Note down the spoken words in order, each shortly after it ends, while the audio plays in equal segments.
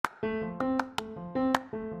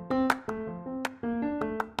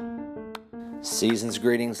Season's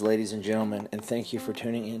greetings, ladies and gentlemen, and thank you for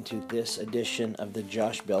tuning into this edition of the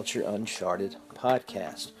Josh Belcher Uncharted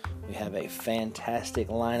podcast. We have a fantastic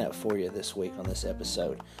lineup for you this week on this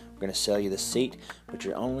episode. We're going to sell you the seat, but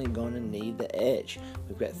you're only going to need the edge.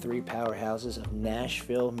 We've got three powerhouses of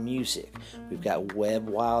Nashville music. We've got Webb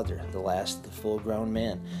Wilder, the last of the full-grown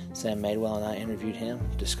men. Sam Madewell and I interviewed him,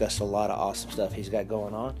 discussed a lot of awesome stuff he's got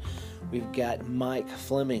going on. We've got Mike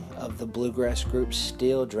Fleming of the bluegrass group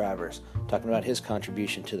Steel Drivers, talking about his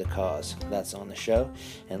contribution to the cause. That's on the show.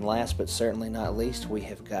 And last but certainly not least, we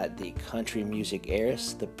have got the country music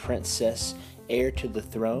heiress, the princess heir to the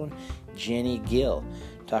throne, Jenny Gill,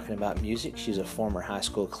 talking about music. She's a former high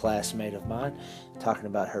school classmate of mine, talking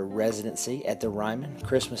about her residency at the Ryman,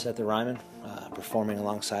 Christmas at the Ryman, performing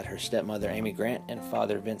alongside her stepmother Amy Grant and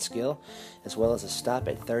father Vince Gill, as well as a stop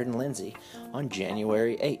at 3rd and Lindsay on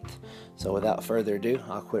January 8th. So without further ado,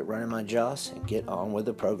 I'll quit running my jaws and get on with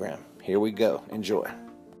the program. Here we go. Enjoy.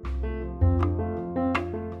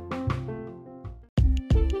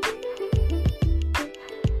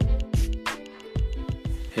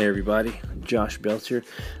 Hey everybody, Josh Belcher.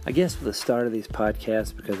 I guess for the start of these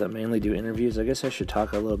podcasts, because I mainly do interviews, I guess I should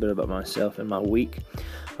talk a little bit about myself and my week.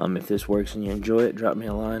 If this works and you enjoy it, drop me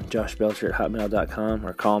a line, joshbelcher@hotmail.com,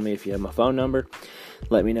 or call me if you have my phone number.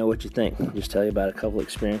 Let me know what you think. I'll just tell you about a couple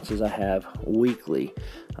experiences I have weekly,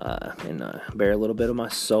 and bear a little bit of my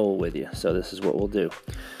soul with you. So this is what we'll do.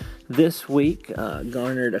 This week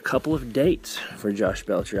garnered a couple of dates for Josh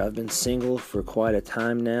Belcher. I've been single for quite a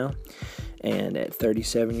time now, and at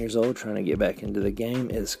 37 years old, trying to get back into the game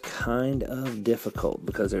is kind of difficult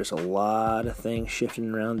because there's a lot of things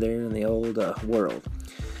shifting around there in the old world.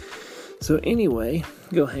 So anyway,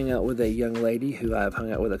 go hang out with a young lady who I've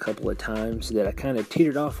hung out with a couple of times that I kind of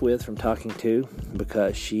teetered off with from talking to,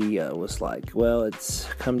 because she was like, well, it's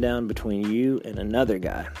come down between you and another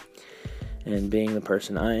guy. And being the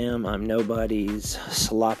person I am, I'm nobody's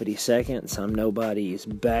sloppity seconds. I'm nobody's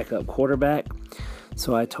backup quarterback.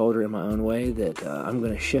 So I told her in my own way that I'm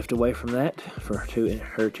going to shift away from that for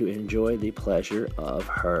her to enjoy the pleasure of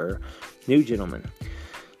her new gentleman.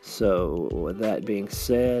 So with that being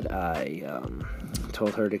said, I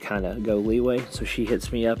told her to kind of go leeway. So she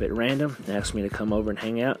hits me up at random and asks me to come over and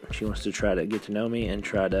hang out. She wants to try to get to know me and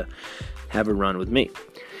try to have a run with me.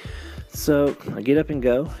 So I get up and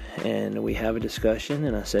go, and we have a discussion,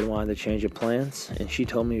 and I said, why the change of plans? And she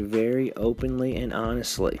told me very openly and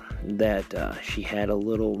honestly that she had a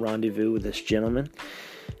little rendezvous with this gentleman,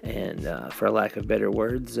 and for lack of better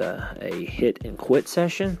words, a hit and quit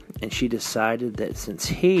session, and she decided that since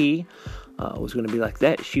he was going to be like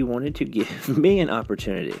that, she wanted to give me an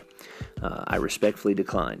opportunity. I respectfully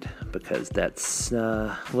declined, because that's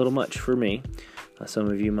a little much for me.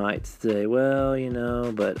 Some of you might say, well,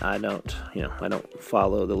 but I don't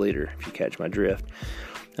follow the leader, if you catch my drift.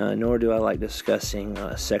 Nor do I like discussing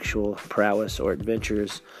sexual prowess or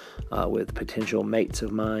adventures with potential mates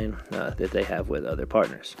of mine that they have with other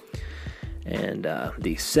partners. And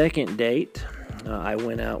the second date, I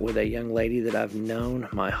went out with a young lady that I've known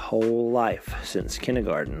my whole life, since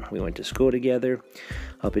kindergarten. We went to school together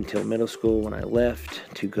up until middle school, when I left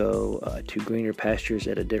to go to greener pastures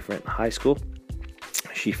at a different high school.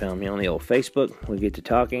 She found me on the old Facebook. We get to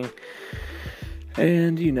talking.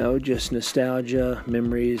 And, just nostalgia,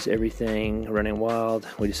 memories, everything running wild.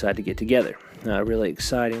 We decided to get together. Really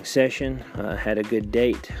exciting session. Had a good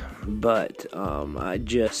date. But I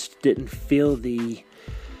just didn't feel the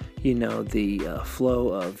flow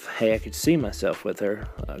of, hey, I could see myself with her.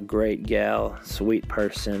 A great gal, sweet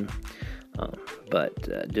person.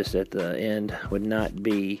 But just at the end would not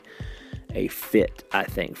be a fit, I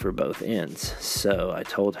think, for both ends. So I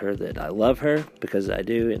told her that I love her, because I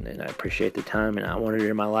do, and I appreciate the time, and I wanted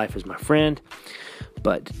her in my life as my friend,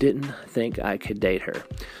 but didn't think I could date her.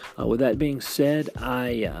 With that being said,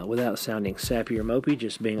 I, without sounding sappy or mopey,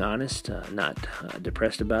 just being honest, not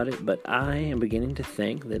depressed about it, but I am beginning to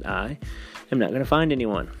think that I am not going to find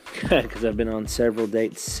anyone, because I've been on several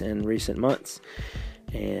dates in recent months,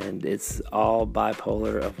 and it's all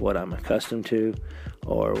bipolar of what I'm accustomed to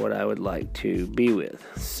or what I would like to be with.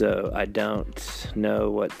 So I don't know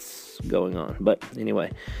what's going on. But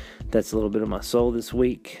anyway, that's a little bit of my soul this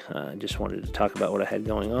week. Just wanted to talk about what I had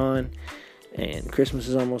going on. And Christmas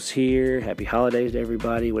is almost here. Happy holidays to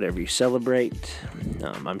everybody, whatever you celebrate.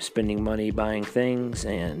 I'm spending money buying things,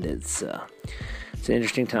 and it's an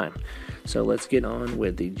interesting time. So let's get on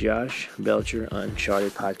with the Josh Belcher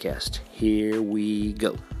Uncharted podcast. Here we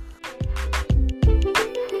go.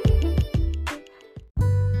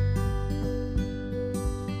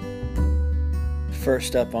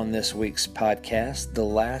 First up on this week's podcast, the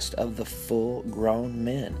last of the full-grown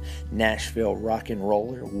men, Nashville rock and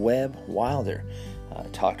roller Webb Wilder.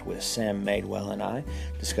 Talked with Sam Madewell and I,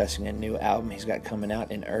 discussing a new album he's got coming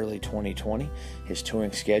out in early 2020, his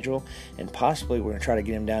touring schedule, and possibly we're going to try to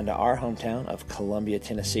get him down to our hometown of Columbia,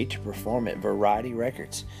 Tennessee to perform at Variety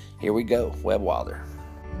Records. Here we go, Webb Wilder.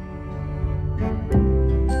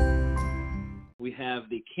 We have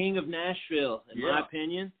the king of Nashville, in my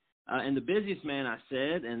opinion, and the busiest man, I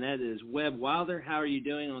said, and that is Webb Wilder. How are you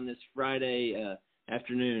doing on this Friday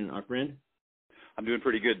afternoon, our friend? I'm doing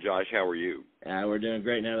pretty good, Josh. How are you? We're doing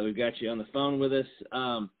great now that we've got you on the phone with us.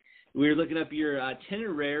 We were looking up your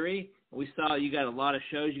itinerary. We saw you got a lot of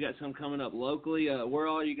shows. You got some coming up locally. Where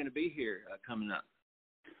all are you going to be here coming up?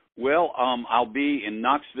 Well, I'll be in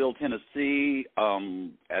Knoxville, Tennessee,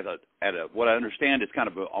 at a what I understand is kind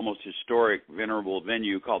of a almost historic, venerable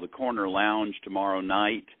venue called the Corner Lounge tomorrow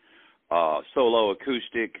night, solo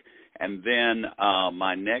acoustic. And then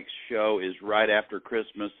my next show is right after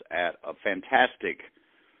Christmas at a fantastic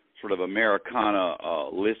sort of Americana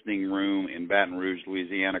listening room in Baton Rouge,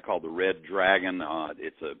 Louisiana called the Red Dragon.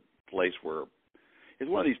 It's a place where it's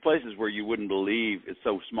one of these places where you wouldn't believe, it's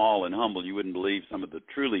so small and humble, you wouldn't believe some of the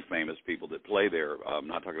truly famous people that play there. I'm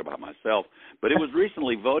not talking about myself, but it was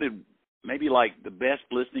recently voted maybe like the best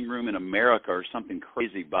listening room in America or something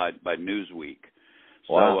crazy by Newsweek.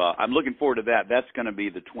 So I'm looking forward to that. That's going to be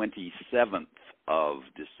the 27th of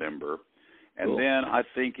December. And cool. Then I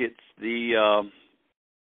think it's the,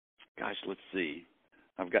 let's see.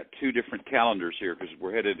 I've got two different calendars here because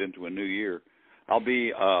we're headed into a new year. I'll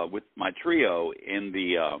be with my trio in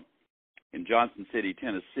Johnson City,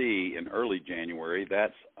 Tennessee in early January.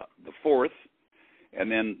 That's the 4th.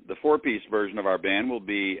 And then the four-piece version of our band will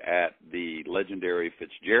be at the legendary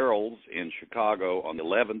Fitzgerald's in Chicago on the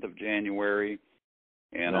 11th of January.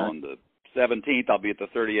 And on the 17th, I'll be at the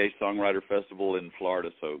 38th Songwriter Festival in Florida.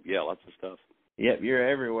 So, yeah, lots of stuff. Yep, you're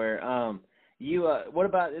everywhere. What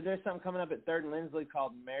about, is there something coming up at 3rd and Lindsley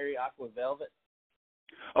called Mary Aqua Velvet?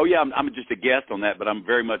 Oh, yeah, I'm just a guest on that, but I'm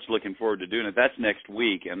very much looking forward to doing it. That's next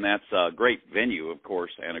week, and that's a great venue, of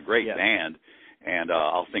course, and a great band. And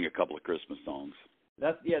I'll sing a couple of Christmas songs.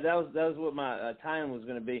 That was what my time was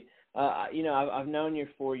going to be. I've known you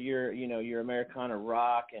for your Americana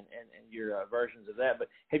rock and your versions of that. But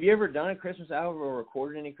have you ever done a Christmas album or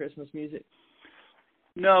recorded any Christmas music?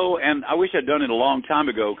 No, and I wish I'd done it a long time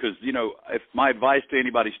ago because, if my advice to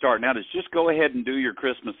anybody starting out is just go ahead and do your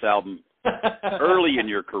Christmas album early in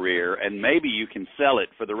your career, and maybe you can sell it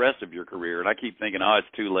for the rest of your career. And I keep thinking,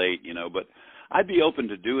 it's too late, but I'd be open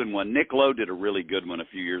to doing one. Nick Lowe did a really good one a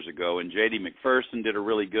few years ago, and J.D. McPherson did a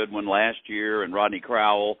really good one last year, and Rodney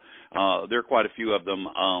Crowell. There are quite a few of them.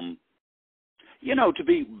 To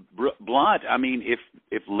be blunt, I mean,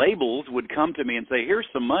 if labels would come to me and say, here's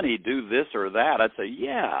some money, do this or that, I'd say,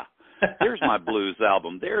 yeah, there's my blues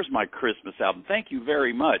album. There's my Christmas album. Thank you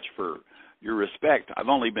very much for your respect. I've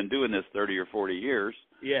only been doing this 30 or 40 years.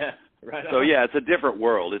 Yeah, right on. So, yeah, it's a different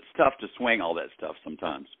world. It's tough to swing all that stuff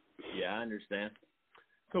sometimes. Yeah, I understand.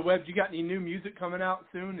 So, Webb, you got any new music coming out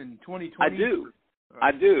soon in 2020?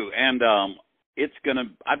 I do, and it's gonna.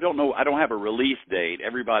 I don't know. I don't have a release date.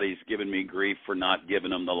 Everybody's giving me grief for not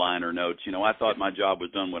giving them the liner notes. I thought my job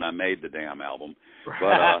was done when I made the damn album,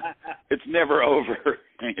 but it's never over.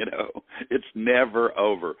 It's never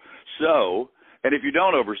over. So, and if you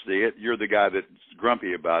don't oversee it, you're the guy that's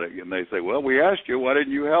grumpy about it, and they say, "Well, we asked you, why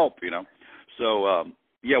didn't you help?" So.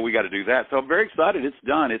 Yeah, we got to do that. So I'm very excited. It's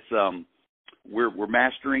done. It's we're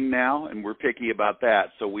mastering now, and we're picky about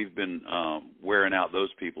that. So we've been wearing out those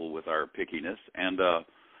people with our pickiness, and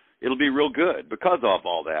it'll be real good because of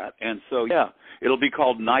all that. And so, yeah, it'll be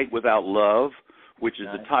called Night Without Love, which is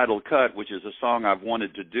the title cut, which is a song I've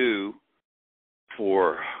wanted to do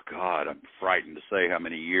for, God, I'm frightened to say how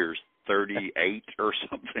many years, 38 or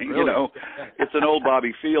something, Really? It's an old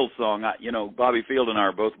Bobby Field song. Bobby Field and I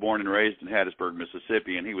are both born and raised in Hattiesburg,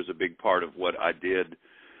 Mississippi, and he was a big part of what I did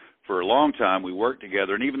for a long time. We worked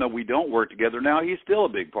together, and even though we don't work together now, he's still a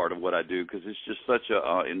big part of what I do because it's just such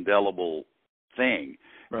a indelible thing.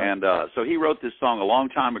 Right. And so he wrote this song a long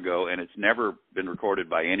time ago, and it's never been recorded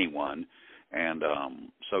by anyone. And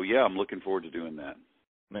so, yeah, I'm looking forward to doing that.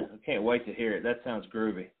 Man, I can't wait to hear it. That sounds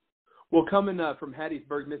groovy. Well, coming from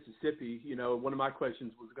Hattiesburg, Mississippi, one of my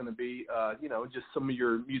questions was going to be, just some of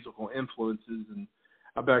your musical influences, and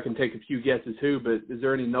I bet I can take a few guesses who, but is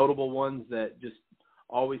there any notable ones that just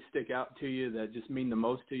always stick out to you, that just mean the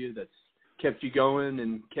most to you, that's kept you going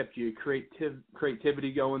and kept you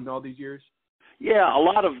creativity going all these years? Yeah, a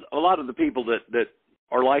lot of the people that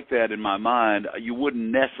are like that in my mind, you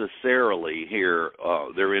wouldn't necessarily hear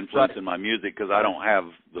their influence in my music because I don't have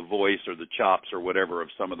the voice or the chops or whatever of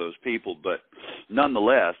some of those people. But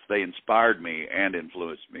nonetheless, they inspired me and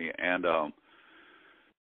influenced me. And,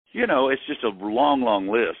 you know, it's just a long, long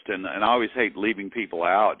list. And I always hate leaving people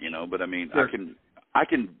out, you know, but I mean, sure. I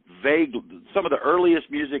can vaguely, some of the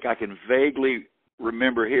earliest music I can vaguely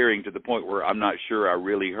remember hearing to the point where I'm not sure I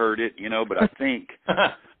really heard it, you know, but I think,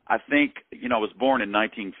 you know, I was born in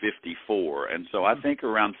 1954, and so I think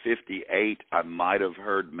around 58 I might have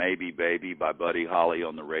heard Maybe Baby by Buddy Holly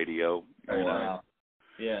on the radio. Oh, wow.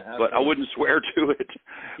 Yeah. But I wouldn't swear to it.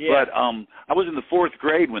 Yeah. But I was in the 4th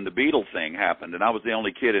grade when the Beatles thing happened, and I was the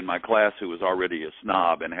only kid in my class who was already a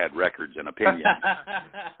snob and had records and opinions.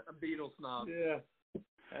 A Beatles snob. Yeah.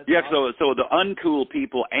 Yeah, awesome. So the uncool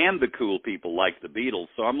people and the cool people like the Beatles.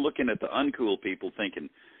 So I'm looking at the uncool people thinking,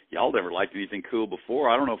 y'all never liked anything cool before.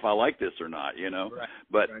 I don't know if I like this or not, you know. Right.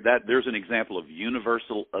 But that there's an example of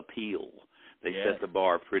universal appeal. They set the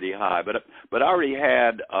bar pretty high. But I already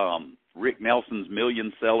had Rick Nelson's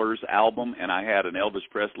Million Sellers album, and I had an Elvis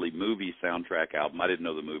Presley movie soundtrack album. I didn't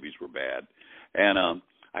know the movies were bad. And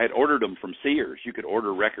I had ordered them from Sears. You could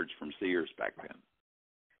order records from Sears back then.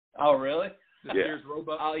 Oh, really? The Yeah. Sears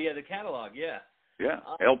Roebuck? Oh, yeah, the catalog, yeah. Yeah,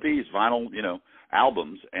 LPs, vinyl, you know,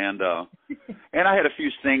 albums, and and I had a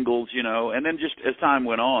few singles, you know, and then just as time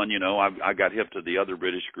went on, you know, I got hip to the other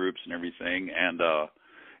British groups and everything, and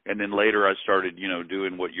then later I started, you know,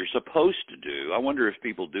 doing what you're supposed to do. I wonder if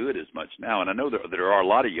people do it as much now, and I know there are a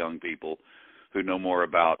lot of young people who know more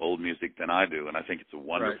about old music than I do, and I think it's a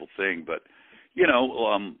wonderful thing. But you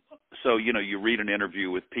know, so you know, you read an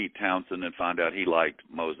interview with Pete Townsend and find out he liked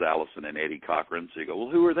Mose Allison and Eddie Cochran, so you go,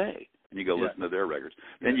 well, who are they? And you go listen to their records.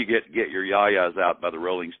 Then you get your yayas out by the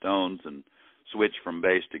Rolling Stones and switch from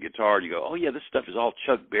bass to guitar. And you go, oh, yeah, this stuff is all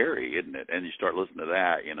Chuck Berry, isn't it? And you start listening to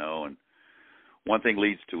that, you know, and one thing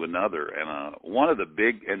leads to another. And one of the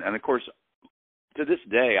big, and of course, to this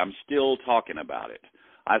day, I'm still talking about it.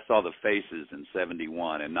 I saw the Faces in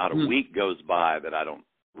 71, and not a week goes by that I don't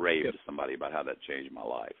rave to somebody about how that changed my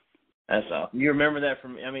life. That's awesome. You remember that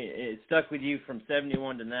from, I mean, it stuck with you from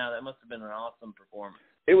 71 to now. That must have been an awesome performance.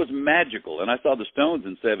 It was magical, and I saw the Stones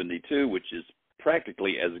in 72, which is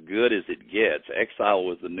practically as good as it gets. Exile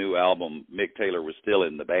was the new album. Mick Taylor was still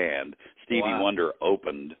in the band. Stevie Wonder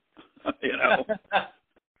opened, you know.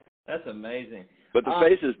 That's amazing. But the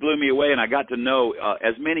Faces blew me away, and I got to know,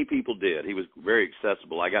 as many people did. He was very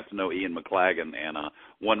accessible. I got to know Ian McLagan, and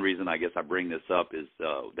one reason I guess I bring this up is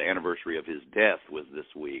the anniversary of his death was this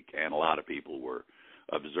week, and a lot of people were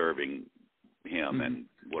observing him and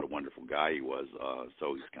what a wonderful guy he was.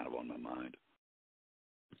 So he's kind of on my mind.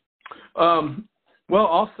 Well,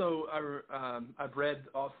 also, I've read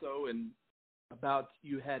also about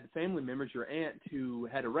you had family members, your aunt, who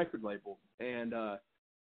had a record label, and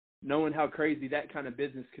knowing how crazy that kind of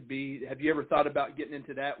business could be, have you ever thought about getting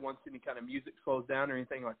into that once any kind of music slows down or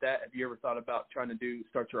anything like that? Have you ever thought about trying to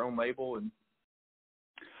start your own label and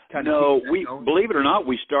kind of? No, we believe it or not,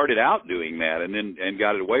 we started out doing that and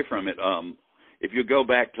got it away from it. If you go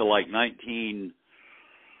back to like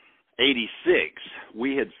 1986,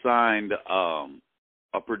 we had signed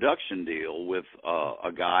a production deal with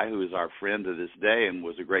a guy who is our friend to this day and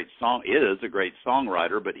is a great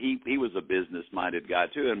songwriter, but he was a business-minded guy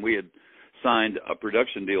too, and we had signed a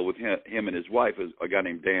production deal with him and his wife, a guy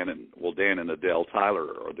named Dan and Adele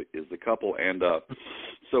Tyler is the couple, and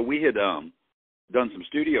so we had done some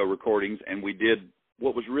studio recordings, and we did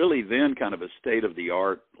what was really then kind of a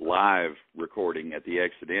state-of-the-art live recording at the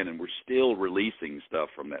Exit Inn, and we're still releasing stuff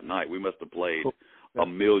from that night. We must have played a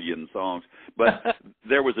million songs, but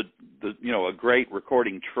there was a great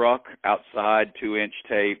recording truck outside, 2-inch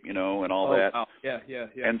tape, you know, and all that. Wow. Yeah.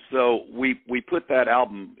 And so we put that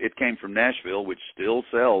album. It came from Nashville, which still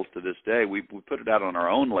sells to this day. We put it out on our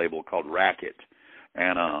own label called Racket,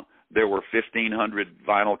 and there were 1,500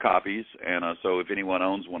 vinyl copies, and so if anyone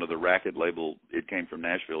owns one of the Racket label, it came from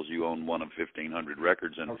Nashville's, you own one of 1,500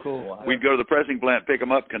 records. And cool. We'd go to the pressing plant, pick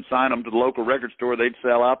them up, consign them to the local record store. They'd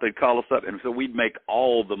sell out. They'd call us up, and so we'd make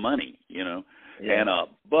all the money, you know. Yeah. And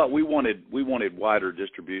but we wanted wider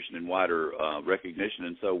distribution and wider recognition,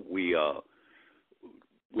 and so we,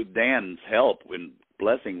 with Dan's help and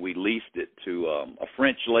blessing, we leased it to a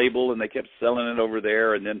French label, and they kept selling it over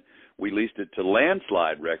there, and then we leased it to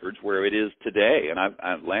Landslide Records, where it is today. And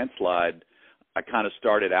Landslide, I kind of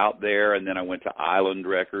started out there, and then I went to Island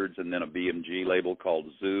Records, and then a BMG label called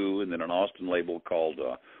Zoo, and then an Austin label called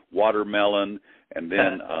Watermelon, and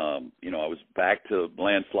then I was back to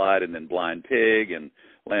Landslide, and then Blind Pig, and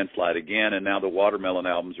Landslide again, and now the Watermelon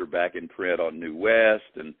albums are back in print on New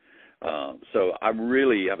West, and So I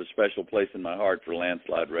really have a special place in my heart for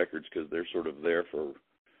Landslide Records because they're sort of there for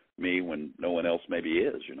me when no one else maybe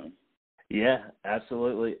is, you know. Yeah,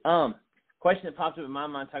 absolutely. Question that popped up in my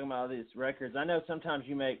mind talking about all these records. I know sometimes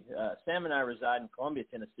you make, Sam and I reside in Columbia,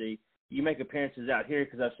 Tennessee. You make appearances out here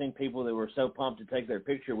because I've seen people that were so pumped to take their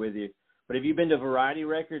picture with you. But have you been to Variety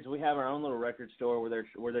Records? We have our own little record store where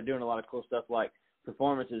they're doing a lot of cool stuff like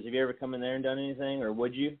performances. Have you ever come in there and done anything, or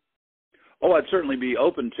would you? Oh, I'd certainly be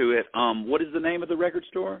open to it. What is the name of the record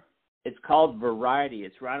store? It's called Variety.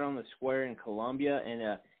 It's right on the square in Columbia,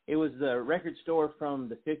 and it was the record store from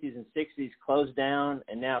the 50s and 60s, closed down,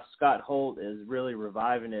 and now Scott Holt is really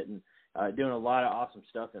reviving it and doing a lot of awesome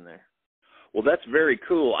stuff in there. Well, that's very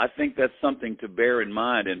cool. I think that's something to bear in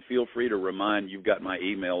mind, and feel free to you've got my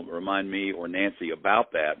email, remind me or Nancy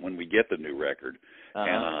about that when we get the new record. Uh-huh.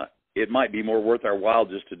 And it might be more worth our while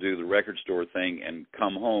just to do the record store thing and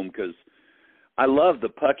come home, because I love the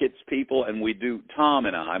Puckett's people, and we do, Tom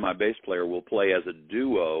and I, my bass player, will play as a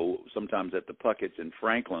duo sometimes at the Puckett's in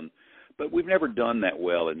Franklin, but we've never done that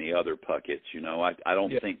well in the other Puckett's, you know. I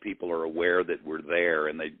don't think people are aware that we're there,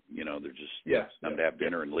 and they, you know, they're just come to have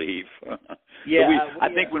dinner and leave. I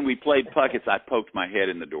think when we played Puckett's, I poked my head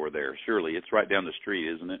in the door there. Surely, it's right down the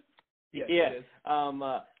street, isn't it? Yeah.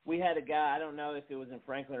 We had a guy, I don't know if it was in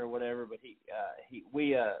Franklin or whatever, but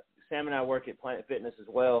Sam and I work at Planet Fitness as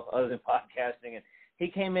well, other than podcasting, and he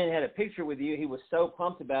came in and had a picture with you. He was so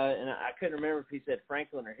pumped about it, and I couldn't remember if he said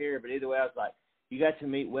Franklin or here, but either way, I was like, you got to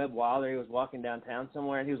meet Webb Wilder. He was walking downtown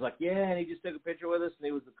somewhere, and he was like, yeah, and he just took a picture with us, and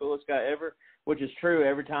he was the coolest guy ever, which is true.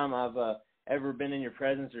 Every time I've ever been in your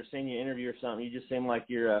presence or seen you interview or something, you just seem like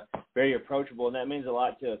you're very approachable, and that means a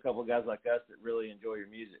lot to a couple of guys like us that really enjoy your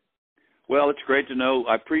music. Well, it's great to know.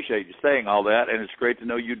 I appreciate you saying all that, and it's great to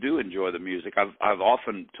know you do enjoy the music. I've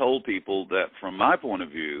often told people that from my point of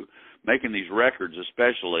view, making these records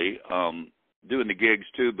especially, doing the gigs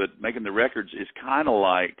too, but making the records is kind of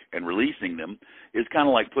like, and releasing them, is kind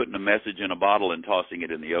of like putting a message in a bottle and tossing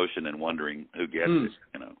it in the ocean and wondering who gets it,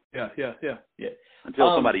 you know. Yeah.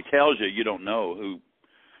 Until somebody tells you, you don't know who,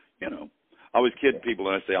 you know. I always kid people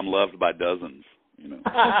and I say I'm loved by dozens, you know.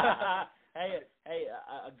 Hey,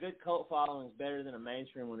 a good cult following is better than a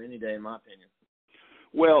mainstream one any day, in my opinion.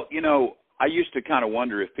 Well, you know, I used to kind of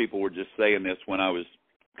wonder if people were just saying this when I was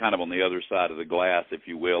kind of on the other side of the glass, if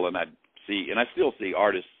you will, and I still see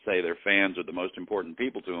artists say their fans are the most important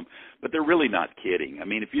people to them, but they're really not kidding. I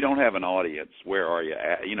mean, if you don't have an audience, where are you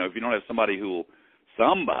at? You know, if you don't have somebody who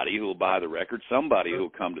will buy the record, somebody who will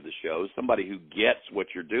come to the shows, somebody who gets what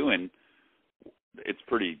you're doing, it's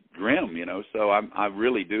pretty grim, you know. So I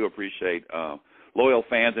really do appreciate loyal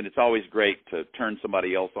fans, and it's always great to turn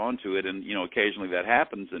somebody else onto it, and, you know, occasionally that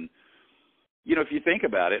happens. And, you know, if you think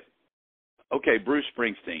about it, okay, Bruce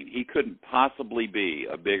Springsteen, he couldn't possibly be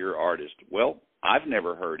a bigger artist. Well, I've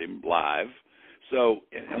never heard him live. So,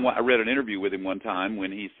 and I read an interview with him one time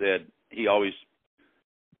when he said he always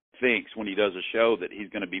thinks when he does a show that he's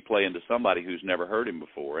going to be playing to somebody who's never heard him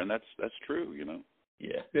before, and that's true, you know.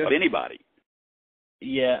 Yeah. But anybody.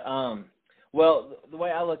 Yeah. Well, the way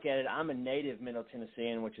I look at it, I'm a native Middle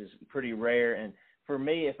Tennessean, which is pretty rare. And for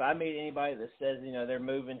me, if I meet anybody that says, you know, they're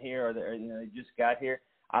moving here or they're, you know, they just got here,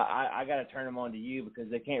 I got to turn them on to you because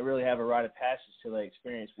they can't really have a rite of passage till they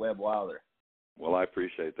experience Webb Wilder. Well, I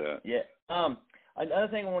appreciate that. Yeah. Another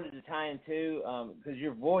thing I wanted to tie into, because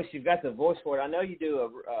your voice, you've got the voice for it. I know you do a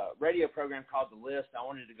radio program called The List. I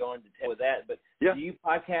wanted to go into detail with that. But yeah. Do you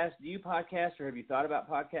podcast, or have you thought about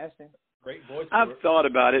podcasting? Great voice. I've thought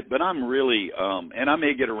about it, but I'm really, and I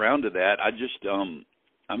may get around to that. I just,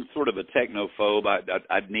 I'm sort of a technophobe.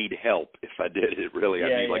 I'd need help if I did it, really.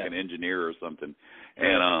 I'd need like an engineer or something.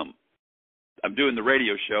 And I'm doing the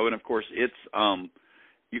radio show, and, of course, it's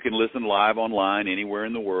you can listen live online anywhere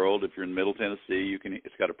in the world. If you're in Middle Tennessee,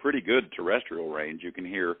 it's got a pretty good terrestrial range. You can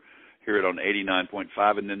hear it on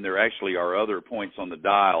 89.5, and then there actually are other points on the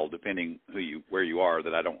dial, depending where you are,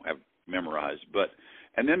 that I don't have memorized.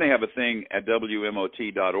 And then they have a thing at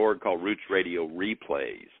WMOT.org called Roots Radio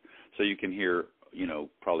Replays. So you can hear, you know,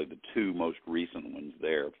 probably the two most recent ones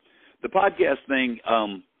there. The podcast thing,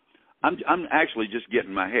 I'm actually just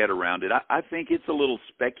getting my head around it. I think it's a little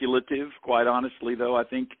speculative, quite honestly, though. I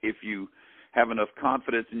think if you have enough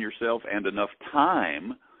confidence in yourself and enough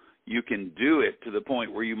time, you can do it to the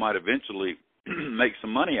point where you might eventually make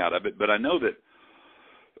some money out of it. But I know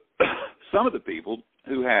that some of the people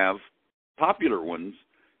who have popular ones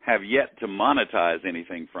have yet to monetize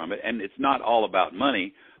anything from it, and it's not all about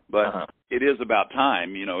money, but it is about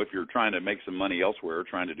time. You know, if you're trying to make some money elsewhere or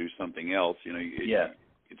trying to do something else, you know,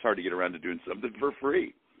 it's hard to get around to doing something for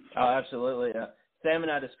free. Oh, absolutely. Sam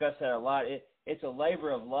and I discuss that a lot. it's a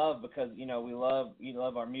labor of love because, you know, we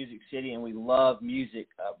love our Music City and we love music,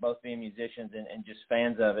 both being musicians and just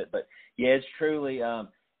fans of it. But yeah, it's truly,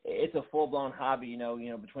 it's a full-blown hobby, you know,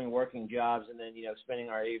 between working jobs and then, you know, spending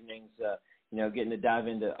our evenings, you know, getting to dive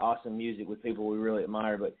into awesome music with people we really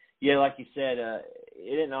admire. But yeah, like you said,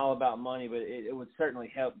 it isn't all about money, but it would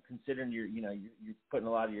certainly help considering you're putting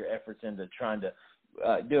a lot of your efforts into trying to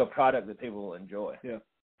do a product that people will enjoy. Yeah.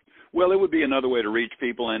 Well, it would be another way to reach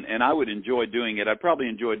people, and I would enjoy doing it. I'd probably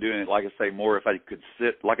enjoy doing it, like I say, more if I could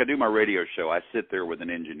sit, like I do my radio show. I sit there with an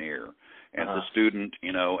engineer and the student,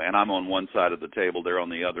 you know, and I'm on one side of the table, they're on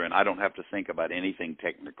the other, and I don't have to think about anything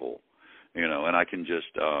technical, you know, and I can just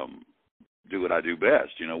do what I do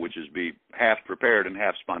best, you know, which is be half prepared and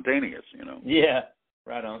half spontaneous, you know. Yeah,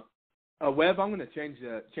 right on. Webb, I'm going to change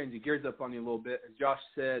the gears up on you a little bit. As Josh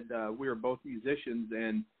said, we are both musicians,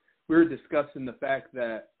 and we were discussing the fact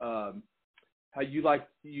that how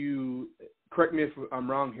you correct me if I'm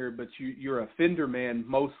wrong here, but you're a Fender man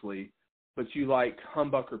mostly, but you like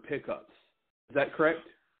humbucker pickups. Is that correct?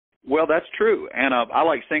 Well, that's true, and I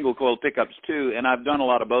like single coil pickups too, and I've done a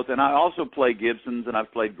lot of both, and I also play Gibsons and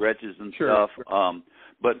I've played Gretsches and stuff. Sure.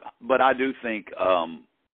 But I do think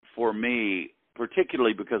for me,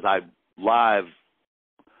 particularly because I live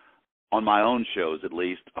on my own shows, at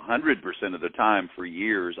least 100% of the time for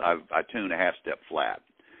years, I tune a half step flat.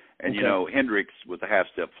 And, you know, Hendrix was a half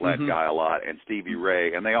step flat guy a lot, and Stevie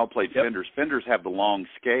Ray, and they all played Fenders. Fenders have the long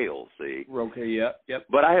scale, see? Okay, yep.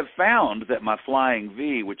 But I have found that my Flying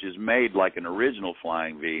V, which is made like an original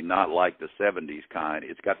Flying V, not like the 70s kind,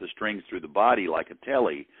 it's got the strings through the body like a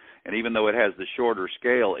Tele, and even though it has the shorter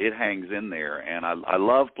scale, it hangs in there, and I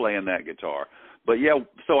love playing that guitar. But, yeah,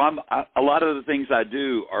 so a lot of the things I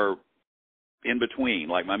do are in between,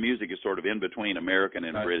 like my music is sort of in between American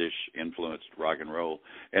and British influenced rock and roll,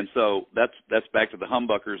 and so that's back to the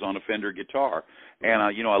humbuckers on a Fender guitar.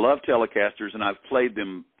 And you know, I love Telecasters, and I've played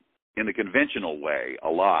them in the conventional way a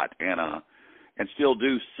lot, and still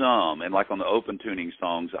do some. And like on the open tuning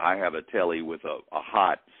songs, I have a Tele with a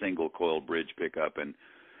hot single coil bridge pickup, and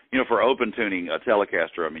you know, for open tuning a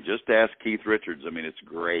Telecaster, I mean, just ask Keith Richards. I mean, it's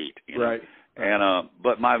great, you know? Right. And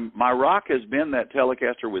but my rock has been that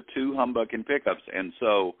Telecaster with two humbucking pickups, and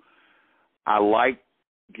so I like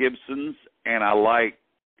Gibsons and I like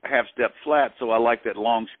half step flat, so I like that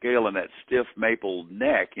long scale and that stiff maple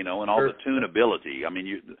neck, you know, and all the tunability. I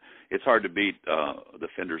mean, it's hard to beat the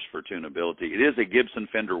Fenders for tunability. It is a Gibson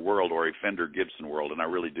Fender world or a Fender Gibson world, and I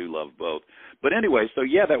really do love both. But anyway, so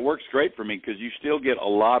yeah, that works great for me because you still get a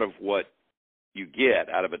lot of what you get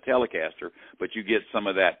out of a Telecaster, but you get some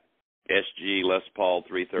of that SG, Les Paul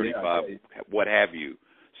 335, what have you,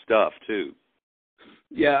 stuff too.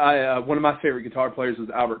 Yeah, one of my favorite guitar players was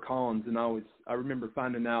Albert Collins, and I remember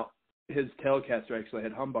finding out his Telecaster actually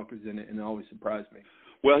had humbuckers in it, and it always surprised me.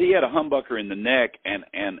 Well, he had a humbucker in the neck, and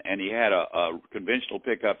he had a conventional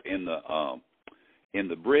pickup in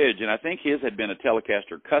the bridge, and I think his had been a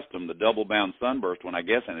Telecaster custom, the double bound Sunburst one, I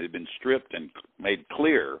guess, and it had been stripped and made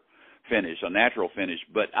clear finish, a natural finish.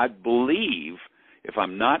 But I believe, if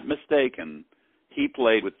I'm not mistaken, he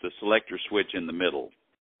played with the selector switch in the middle.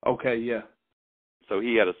 Okay, yeah. So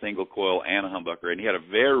he had a single coil and a humbucker, and he had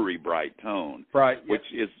a very bright tone, which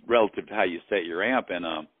is relative to how you set your amp. And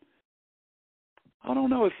I don't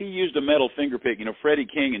know if he used a metal finger pick. You know, Freddie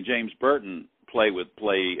King and James Burton played with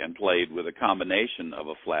a combination of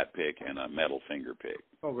a flat pick and a metal finger pick.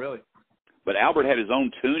 Oh, really? But Albert had his own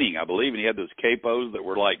tuning, I believe, and he had those capos that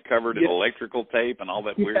were like covered in electrical tape and all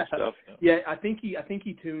that weird stuff. Yeah, I think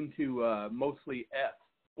he tuned to mostly F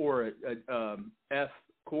or F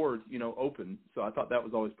chord, you know, open. So I thought that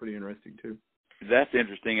was always pretty interesting too. That's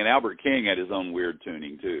interesting, and Albert King had his own weird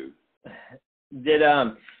tuning too.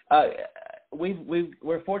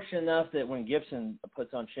 We're fortunate enough that when Gibson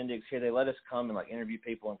puts on shindigs here, they let us come and like interview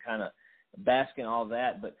people and kind of bask in all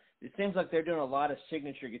that, but it seems like they're doing a lot of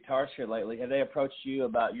signature guitars here lately. Have they approached you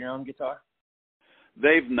about your own guitar?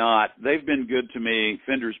 They've not. They've been good to me.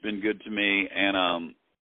 Fender's been good to me, and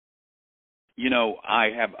you know, I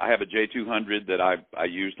have a J200 that I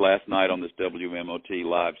used last night on this WMOT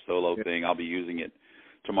live solo thing. I'll be using it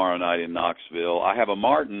tomorrow night in Knoxville. I have a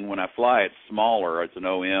Martin. When I fly, it's smaller. It's an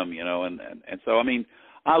OM, you know, and so I mean,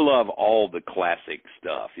 I love all the classic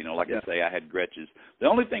stuff. You know, like I say, I had Gretsches. The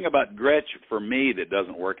only thing about Gretsch for me that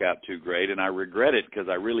doesn't work out too great, and I regret it because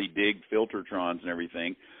I really dig Filtertrons and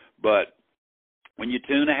everything, but when you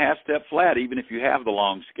tune a half-step flat, even if you have the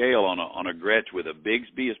long scale on a Gretsch with a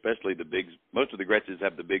Bigsby, especially most of the Gretsches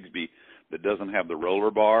have the Bigsby that doesn't have the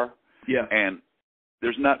roller bar. Yeah. And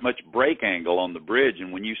there's not much break angle on the bridge,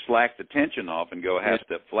 and when you slack the tension off and go a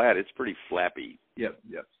half-step flat, it's pretty flappy. Yep.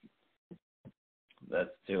 That's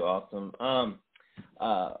too awesome.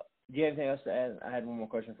 Do you have anything else to add? I had one more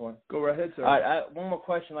question for you. Go right ahead, sir. All right, one more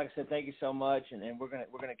question. Like I said, thank you so much, and we're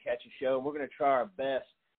gonna catch a show. We're gonna try our best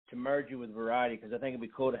to merge you with Variety because I think it'd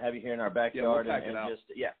be cool to have you here in our backyard and just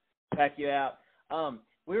pack you out.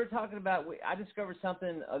 We were talking about. I discovered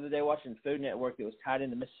something the other day watching Food Network that was tied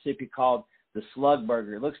into Mississippi called the Slug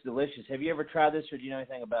Burger. It looks delicious. Have you ever tried this, or do you know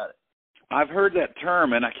anything about it? I've heard that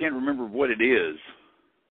term, and I can't remember what it is.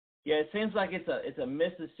 Yeah, it seems like it's a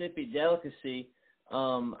Mississippi delicacy.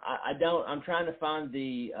 I'm trying to find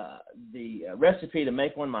the recipe to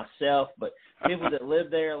make one myself, but people that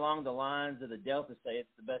live there along the lines of the Delta say it's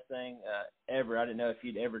the best thing ever. I didn't know if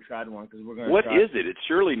you'd ever tried one because we're going to. What is it? It's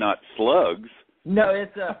surely not slugs. No,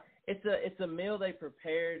 it's a meal they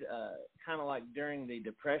prepared kind of like during the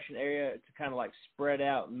Depression era to kind of like spread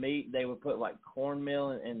out meat. They would put like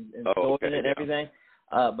cornmeal and soy in it and everything.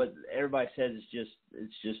 But everybody says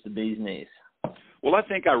it's just the bee's knees. Well, I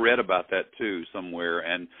think I read about that too somewhere,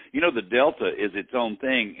 and the Delta is its own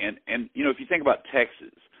thing, and if you think about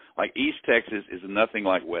Texas, like East Texas is nothing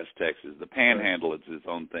like West Texas. The Panhandle is its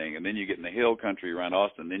own thing, and then you get in the hill country around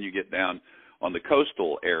Austin, then you get down on the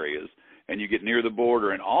coastal areas, and you get near the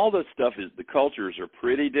border, and all this stuff the cultures are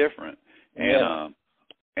pretty different, and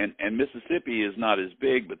Mississippi is not as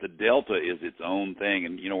big, but the Delta is its own thing,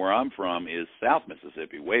 and where I'm from is South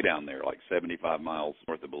Mississippi, way down there, like 75 miles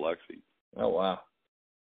north of Biloxi. Oh wow.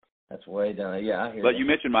 That's way down. Yeah, I hear. But you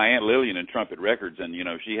mentioned my Aunt Lillian in Trumpet Records, and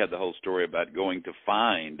she had the whole story about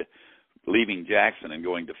leaving Jackson and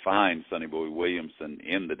going to find Sonny Boy Williamson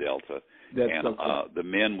in the Delta. The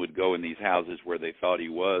men would go in these houses where they thought he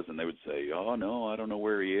was, and they would say, "Oh no, I don't know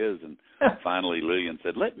where he is." And finally, Lillian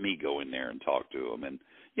said, "Let me go in there and talk to him." And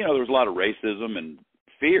there was a lot of racism and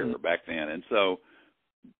fear back then, and so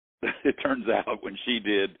it turns out when she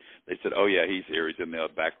did, they said, "Oh yeah, he's here. He's in the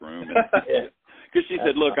back room." Because she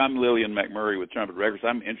said, "Look, I'm Lillian McMurray with Trumpet Records.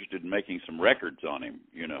 I'm interested in making some records on him,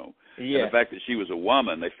 And the fact that she was a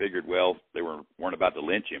woman, they figured, well, they weren't about to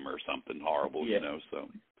lynch him or something horrible, So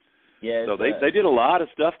they did a lot of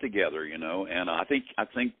stuff together, And I think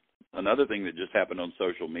another thing that just happened on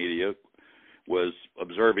social media was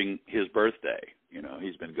observing his birthday.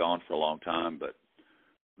 He's been gone for a long time, but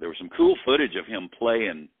there was some cool footage of him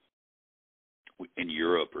playing in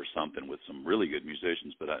Europe or something with some really good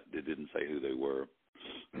musicians, but they didn't say who they were.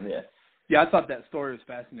 Yeah, I thought that story was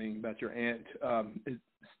fascinating about your aunt.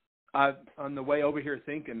 On the way over here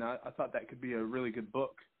thinking, I thought that could be a really good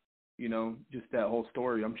book, just that whole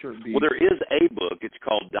story. I'm sure it'd be. Well, there is a book. It's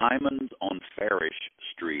called Diamonds on Farish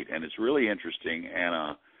Street, and it's really interesting.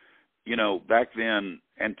 And, back then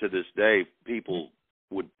and to this day, people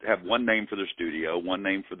would have one name for their studio, one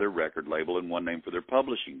name for their record label, and one name for their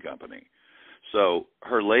publishing company. So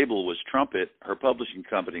her label was Trumpet, her publishing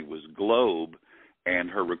company was Globe, and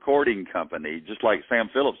her recording company, just like Sam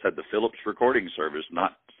Phillips had the Phillips Recording Service,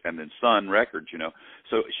 and then Sun Records,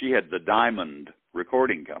 So she had the Diamond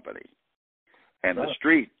Recording Company. And the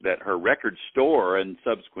street that her record store and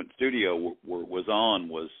subsequent studio was on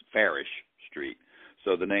was Farish Street.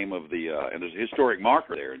 So the name of and there's a historic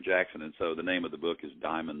marker there in Jackson, and so the name of the book is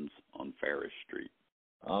Diamonds on Farish Street.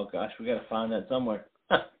 Oh, gosh, we got to find that somewhere.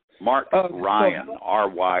 Mark Ryan,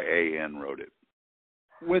 R-Y-A-N, wrote it.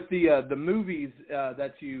 With the movies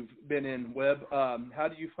that you've been in, Webb, how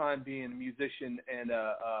do you find being a musician and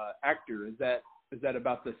actor? Is that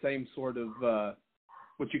about the same sort of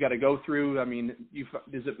what you got to go through? I mean,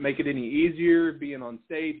 does it make it any easier being on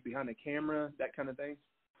stage, behind a camera, that kind of thing?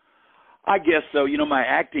 I guess so. My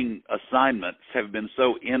acting assignments have been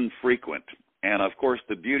so infrequent. And, of course,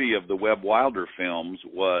 the beauty of the Webb Wilder films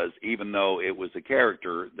was, even though it was a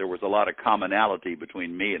character, there was a lot of commonality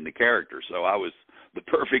between me and the character. So I was the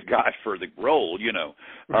perfect guy for the role,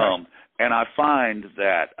 Right. And I find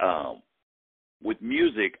that with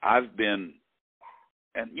music, I've been,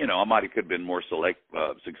 and, I might have could have been more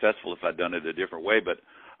successful if I'd done it a different way, but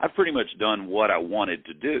I've pretty much done what I wanted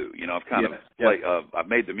to do. I've kind of I've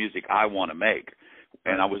made the music I want to make.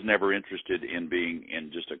 And I was never interested in being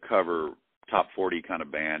in just a cover top 40 kind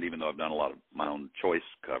of band, even though I've done a lot of my own choice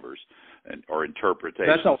covers or interpretations.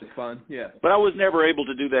 That's always fun, yeah. But I was never able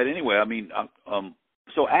to do that anyway. I mean,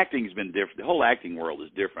 so acting's been different. The whole acting world is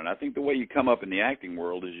different. I think the way you come up in the acting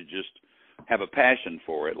world is you just have a passion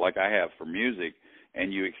for it, like I have for music,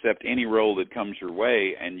 and you accept any role that comes your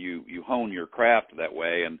way, and you hone your craft that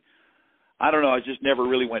way. And I don't know, I just never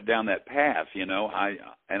really went down that path,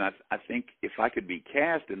 I think if I could be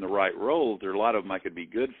cast in the right roles, there are a lot of them I could be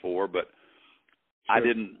good for, but I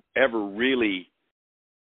didn't ever really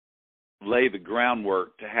lay the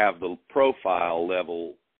groundwork to have the profile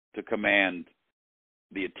level to command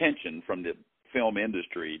the attention from film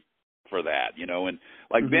industry for that, you know. And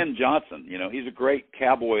like Ben Johnson, you know, he's a great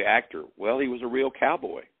cowboy actor. Well, he was a real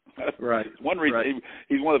cowboy. Right. One reason Right.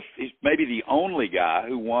 he's maybe the only guy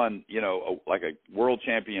who won, you know, like a world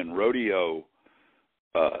champion rodeo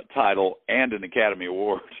title and an Academy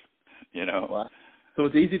Award, you know. Wow. So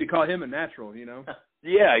it's easy to call him a natural, you know.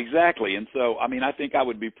 Yeah, exactly. And so, I mean, I think I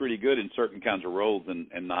would be pretty good in certain kinds of roles and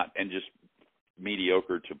just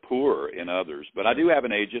mediocre to poor in others. But I do have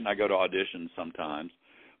an agent. I go to auditions sometimes.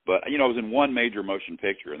 But, you know, I was in one major motion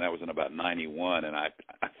picture, and that was in about 91, and I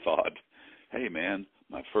thought, hey, man,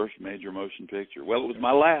 my first major motion picture. Well, it was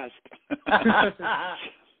my last.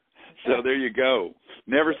 So there you go.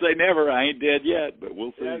 Never say never. I ain't dead yet, but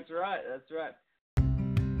we'll see. That's right. That's right.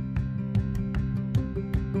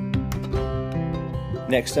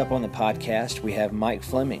 Next up on the podcast, we have Mike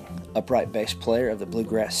Fleming, upright bass player of the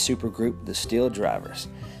bluegrass supergroup The Steel Drivers.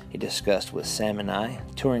 He discussed with Sam and I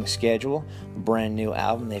touring schedule, a brand new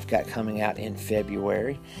album they've got coming out in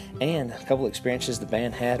February, and a couple experiences the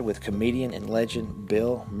band had with comedian and legend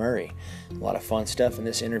Bill Murray. A lot of fun stuff in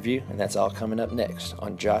this interview, and that's all coming up next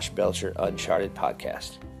on Josh Belcher Uncharted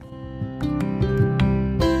Podcast.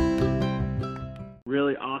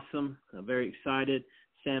 Really awesome. Very excited.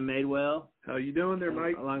 Sam Madewell. How you doing there,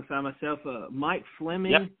 Mike? Alongside myself, Mike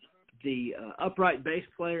Fleming. Yep. The upright bass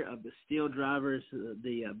player of the Steel Drivers,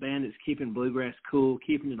 the band that's keeping bluegrass cool,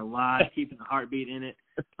 keeping it alive, keeping the heartbeat in it.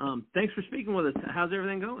 Thanks for speaking with us. How's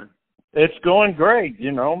everything going? It's going great,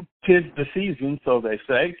 you know. 'Tis the season, so they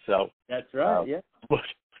say. So That's right, yeah.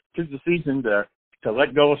 'Tis the season to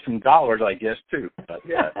let go of some dollars, I guess, too. But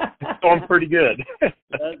it's going pretty good.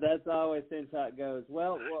 That's always seems how it goes.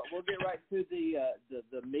 Well, we'll get right to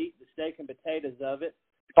the meat, the steak and potatoes of it.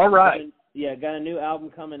 All right. Yeah, got a new album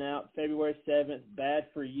coming out February 7th, Bad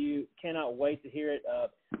For You. Cannot wait to hear it.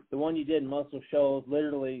 The one you did, Muscle Shoals,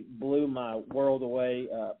 literally blew my world away.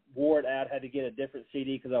 Wore it out, had to get a different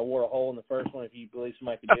CD because I wore a hole in the first one, if you believe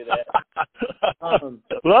somebody could do that.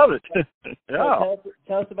 Love it. Yeah.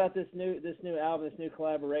 Tell us about this new album, this new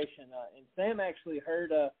collaboration. And Sam actually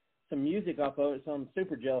heard some music off of it, so I'm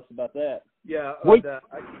super jealous about that. Yeah,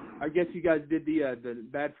 I guess you guys did the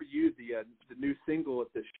Bad For You, the new single at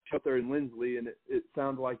the show there in Lindsley, and it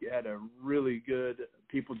sounded like it had a really good.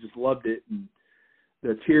 People just loved it, and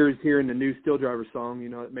the cheers hearing the new Steel Driver song, you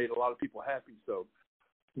know, it made a lot of people happy. So,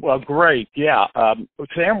 well, great. Yeah.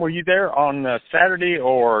 Sam, were you there on Saturday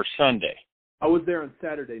or Sunday? I was there on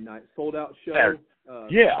Saturday night, sold out show. Saturday.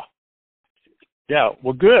 Yeah.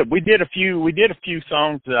 Well, good. We did a few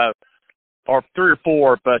songs. Or 3 or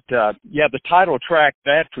 4, but the title track,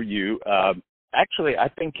 Bad For You, actually I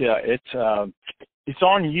think it's on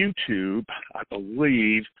YouTube, I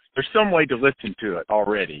believe. There's some way to listen to it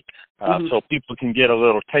already, so people can get a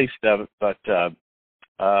little taste of it. But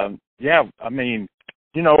I mean,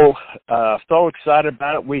 you know, so excited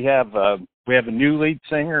about it. We have a new lead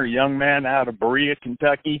singer, a young man out of Berea,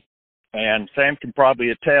 Kentucky, and Sam can probably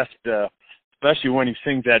attest, especially when he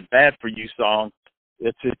sings that Bad For You song.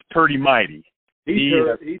 It's pretty mighty. He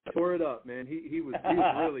tore it up, man. He was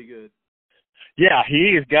really good. Yeah,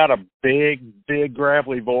 he has got a big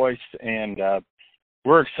gravelly voice, and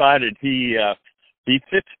we're excited. He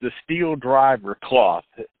fits the Steel Driver cloth,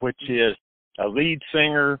 which is a lead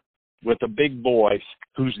singer with a big voice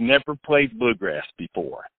who's never played bluegrass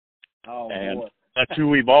before. Oh, and boy. That's who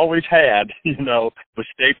we've always had, you know, with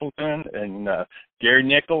Stapleton and Gary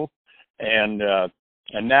Nickel, and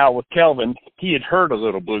now with Kelvin. He had heard a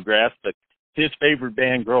little bluegrass, but his favorite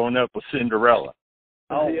band growing up was Cinderella.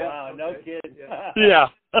 Oh, yeah. wow, no kidding. Yeah.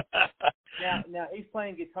 Now he's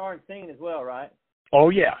playing guitar and singing as well, right? Oh,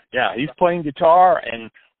 yeah. He's playing guitar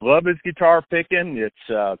and love his guitar picking.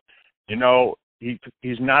 It's, you know,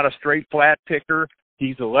 he's not a straight flat picker.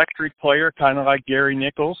 He's an electric player, kind of like Gary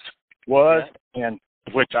Nichols was, and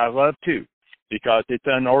which I love too, because it's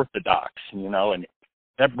unorthodox, you know, and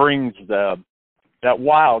that brings that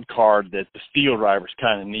wild card that the Steel Drivers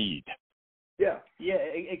kind of need. Yeah,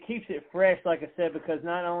 it keeps it fresh, like I said, because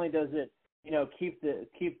not only does it, you know, keep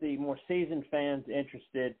the more seasoned fans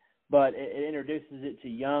interested, but it introduces it to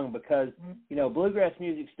young, because, you know, bluegrass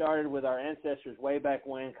music started with our ancestors way back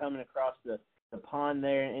when, coming across the pond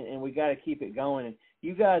there, and we got to keep it going. And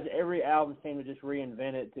you guys, every album seem to just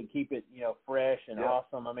reinvent it to keep it, you know, fresh and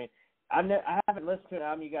awesome. I mean, I haven't listened to an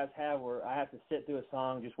album you guys have where I have to sit through a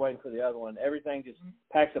song just waiting for the other one. Everything just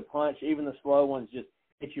packs a punch. Even the slow ones just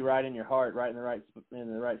hit you right in your heart, right in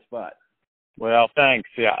the right spot. Well, thanks.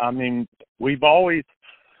 Yeah, I mean, we've always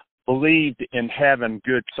believed in having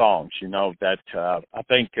good songs. You know that I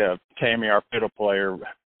think Tammy, our fiddle player,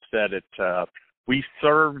 said it. We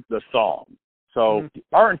serve the song. So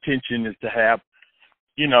our intention is to have,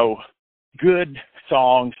 good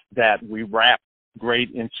songs that we wrap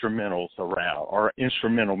great instrumentals around or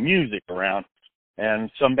instrumental music around. And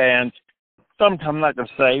some bands, sometimes I'm not going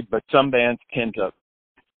to say, but some bands tend to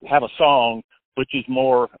have a song which is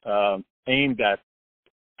more aimed at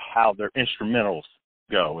how their instrumentals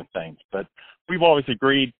go and things. But we've always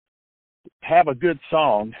agreed, have a good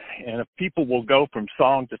song, and if people will go from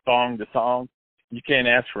song to song to song, you can't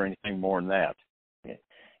ask for anything more than that.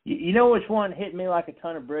 You know which one hit me like a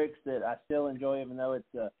ton of bricks that I still enjoy, even though it's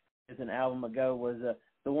an album ago, was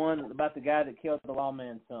the one about the guy that killed the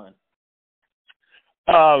lawman's son.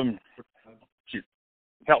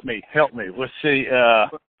 Help me. Let's see.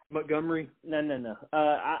 Montgomery? No.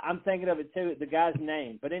 I'm thinking of it too, the guy's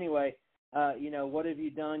name. But anyway, what have you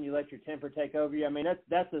done? You let your temper take over you. I mean,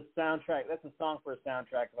 that's a soundtrack. That's a song for a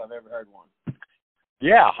soundtrack if I've ever heard one.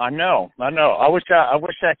 Yeah, I know. I wish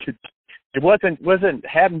I could. It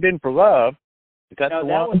hadn't been for love. Is that the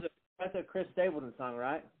one? That's a Chris Stapleton song,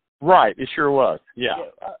 right? Right, it sure was. Yeah.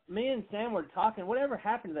 Me and Sam were talking. Whatever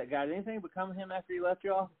happened to that guy? Did anything become of him after he left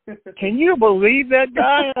y'all? Can you believe that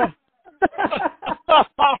guy?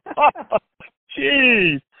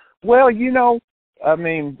 Jeez. Well,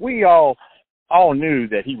 we all knew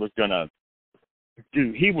that he was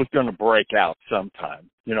gonna break out sometime.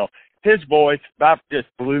 His voice about just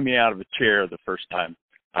blew me out of a chair the first time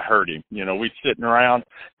I heard him. We'd sitting around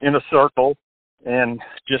in a circle and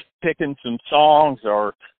just picking some songs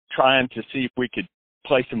or trying to see if we could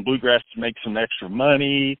play some bluegrass to make some extra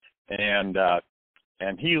money, and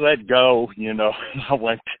he let go, I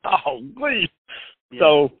went, oh, please. Yeah.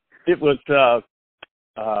 So it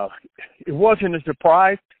wasn't a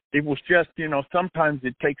surprise. It was just, sometimes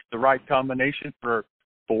it takes the right combination for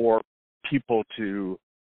people to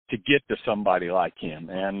get to somebody like him,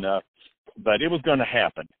 and but it was going to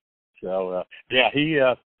happen. So he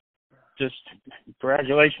just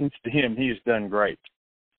congratulations to him. He has done great.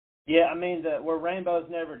 Yeah, I mean, Where Rainbows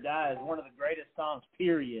Never Die is one of the greatest songs,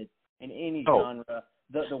 period, in any genre.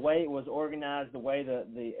 The way it was organized, the way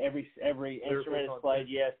the every instrument is played,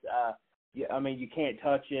 yes. I mean, you can't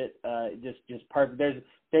touch it. Just perfect.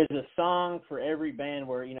 There's a song for every band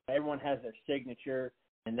where everyone has their signature,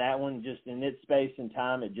 and that one just in its space and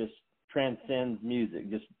time, it just transcends music.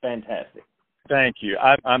 Just fantastic. Thank you.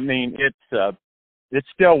 I mean, it's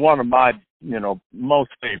still one of my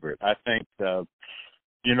most favorite. I think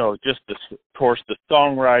just of course the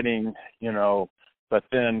songwriting, but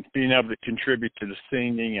then being able to contribute to the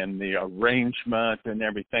singing and the arrangement and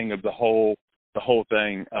everything of the whole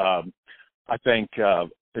thing. I think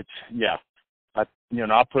it's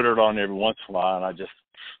I put it on every once in a while, and I just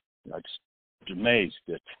amazed.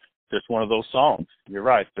 It's just one of those songs. You're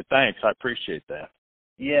right, but thanks. I appreciate that.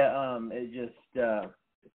 Yeah, it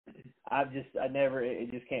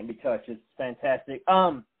just can't be touched. It's fantastic.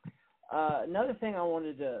 Another thing I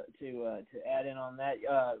wanted to add in on that,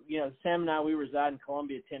 Sam and I, we reside in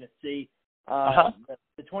Columbia, Tennessee. The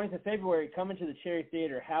 20th of February, coming to the Cherry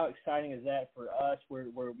Theater. How exciting is that for us?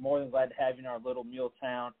 We're more than glad to have you in our little mule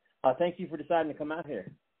town. Thank you for deciding to come out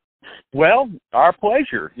here. Well, our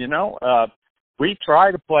pleasure. We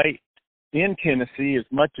try to play in Tennessee as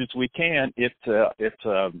much as we can. It's a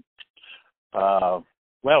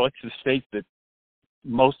state that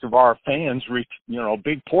most of our fans reach. A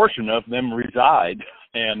big portion of them reside,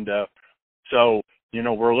 and so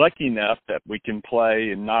we're lucky enough that we can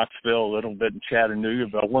play in Knoxville, a little bit in Chattanooga,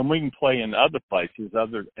 but when we can play in other places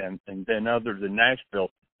other than Nashville,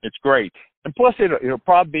 it's great. And plus, it'll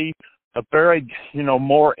probably be a very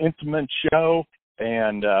more intimate show,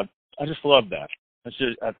 and I just love that.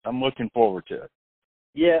 I'm looking forward to it.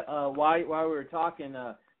 Yeah, while we were talking,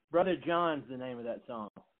 Brother John's the name of that song.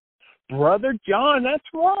 Brother John, that's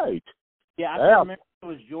right. Yeah, I can't remember if it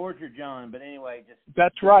was George or John, but anyway,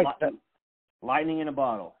 that's right. Lightning in a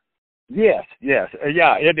bottle. Yes, yeah,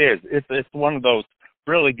 it is. It's one of those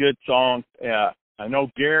really good songs. I know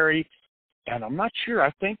Gary, and I'm not sure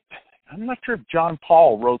if John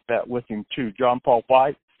Paul wrote that with him too. John Paul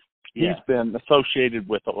White. Yeah. He's been associated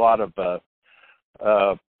with a lot of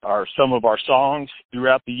some of our songs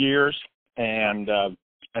throughout the years, and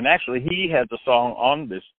actually he has a song on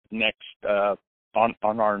this next on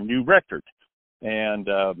our new record, and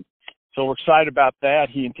so we're excited about that.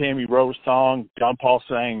 He and Tammy wrote a song. John Paul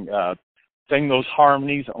sang those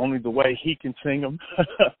harmonies only the way he can sing them,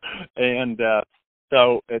 and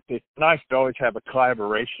so it's nice to always have a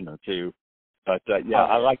collaboration or two. But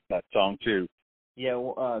I like that song too. Yeah,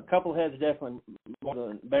 a couple of heads definitely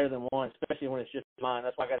better than one, especially when it's just mine.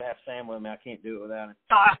 That's why I got to have Sam with me. I can't do it without him.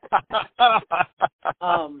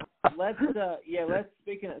 Let's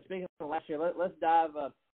speaking of last year, let's dive.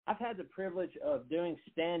 I've had the privilege of doing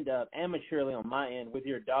stand-up amateurly on my end with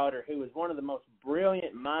your daughter, who is one of the most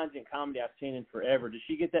brilliant minds in comedy I've seen in forever. Did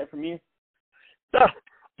she get that from you?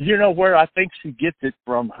 You know where I think she gets it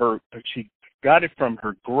from her? She got it from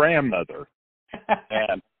her grandmother,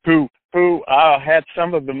 and who had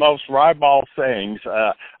some of the most ribald sayings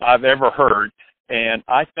I've ever heard. And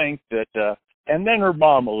I think that, and then her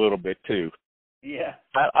mom a little bit too. Yeah.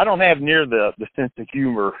 I don't have near the sense of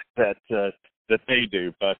humor that they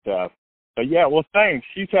do, but yeah. Well, thanks.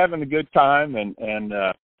 She's having a good time, and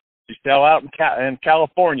she's still out in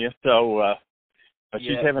California, so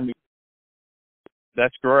she's having.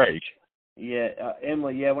 That's great. Yeah,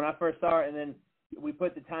 Emily. Yeah, when I first saw her, and then we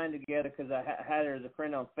put the time together because I had her as a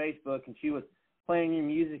friend on Facebook, and she was playing your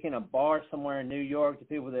music in a bar somewhere in New York to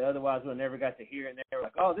people that otherwise would have never got to hear it. And they were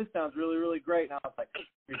like, "Oh, this sounds really, really great." And I was like,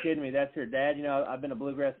 "You're kidding me? That's her dad." You know, I've been a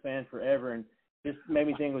bluegrass fan forever, and this made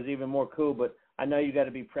me think it was even more cool. But I know you got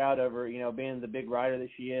to be proud of her, you know, being the big writer that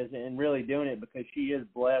she is, and really doing it because she is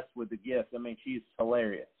blessed with the gift. I mean, she's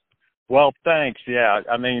hilarious. Well, thanks. Yeah,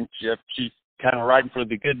 I mean, she's kind of writing for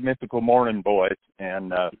the Good Mythical Morning Boys,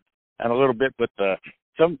 and a little bit with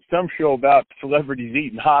some show about celebrities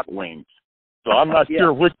eating hot wings. So I'm not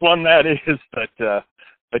sure which one that is,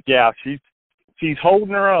 but yeah, she's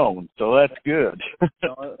holding her own, so that's good.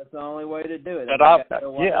 That's the only way to do it.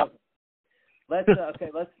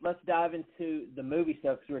 Let's dive into the movie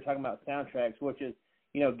stuff because we were talking about soundtracks, which is,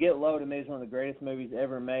 you know, Get Low to me is one of the greatest movies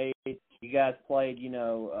ever made. You guys played, you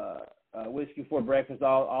know, Whiskey Before Breakfast,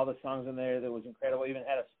 all the songs in there that was incredible. Even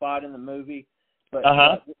had a spot in the movie. But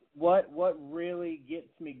what really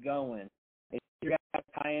gets me going is you guys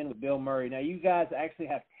tie in with Bill Murray. Now you guys actually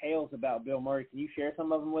have tales about Bill Murray. Can you share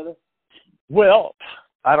some of them with us? Well,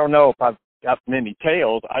 I don't know if I've got many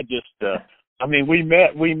tales. I just, I mean, we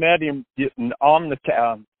met him on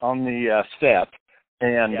the set,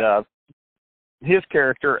 and his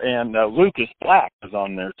character and Lucas Black was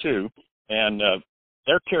on there too, and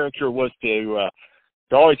their character was to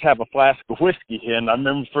always have a flask of whiskey. And I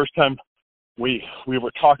remember the first time we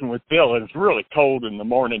were talking with Bill, and it was really cold in the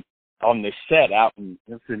morning on this set out in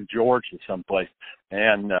Georgia someplace,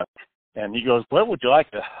 and he goes, "Well, would you like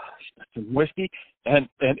some whiskey?" And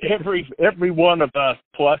every one of us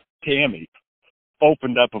plus Tammy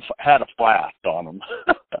opened up had a flask on them.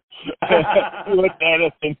 He looked at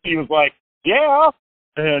us and he was like, "Yeah."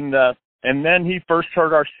 And then he first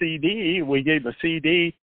heard our CD. We gave him a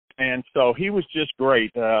CD, and so he was just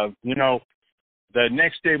great. You know, the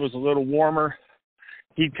next day was a little warmer.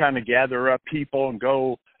 He'd kind of gather up people and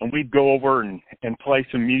we'd go over and play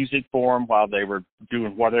some music for them while they were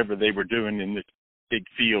doing whatever they were doing in this big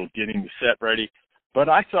field, getting the set ready. But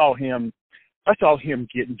I saw him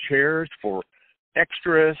getting chairs for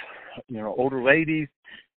extras, you know, older ladies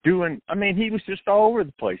he was just all over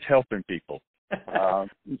the place helping people.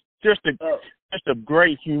 Just a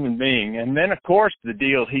great human being. And then, of course, the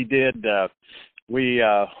deal he did, we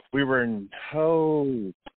were in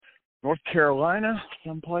North Carolina,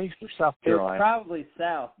 someplace, or South Carolina. It was probably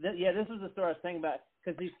South. This was the story I was thinking about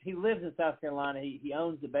because he lives in South Carolina. He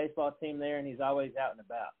owns the baseball team there, and he's always out and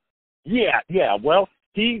about. Yeah. Well,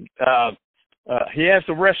 he has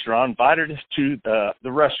a restaurant. Invited us to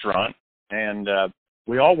the restaurant, and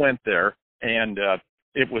we all went there. And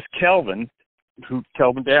it was Kelvin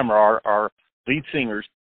Dammer, our lead singer's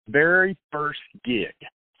very first gig.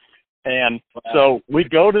 And so we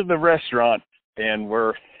go to the restaurant, and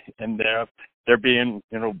they're being,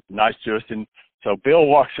 you know, nice to us. And so Bill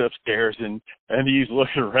walks upstairs, and he's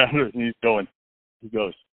looking around and he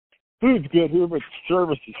goes, "Food's good here, but the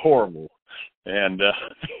service is horrible." And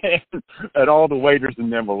all the waiters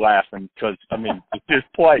and them were laughing because, I mean, it's his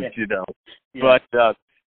place, you know. Yeah.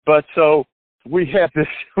 But so we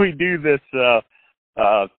do this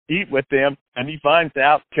eat with them, and he finds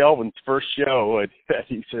out Kelvin's first show, and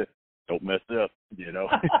he said, "Don't mess up," you know.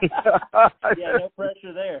 Yeah, no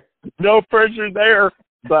pressure there. No pressure there.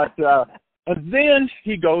 But and then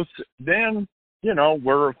he goes, you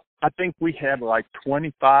know, I think we had like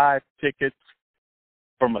 25 tickets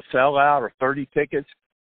from a sellout or 30 tickets,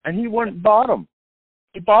 and he went and bought them.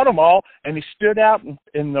 He bought them all, and he stood out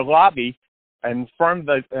in the lobby in front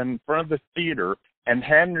of the theater and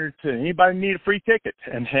handed it to anybody need a free ticket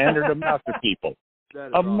and handed them out to people.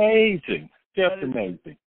 Amazing. Awesome. Just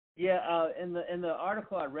amazing. Yeah, in the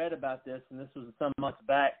article I read about this, and this was some months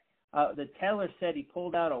back, the teller said he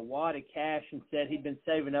pulled out a wad of cash and said he'd been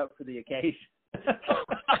saving up for the occasion.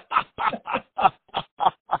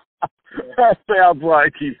 That sounds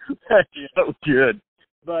like you. That's so good.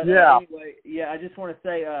 But yeah. Anyway, I just want to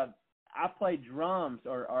say I play drums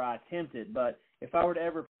or I attempted, but if I were to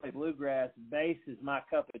ever play bluegrass, bass is my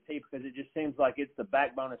cup of tea because it just seems like it's the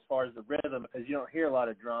backbone as far as the rhythm because you don't hear a lot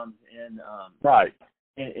of drums in right.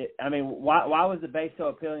 I mean, why was the bass so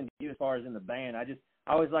appealing to you as far as in the band? I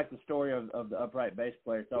always like the story of the upright bass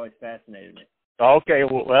player. It's always fascinated me. Okay,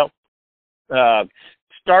 well,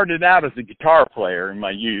 started out as a guitar player in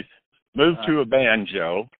my youth, moved to a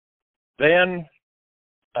banjo, then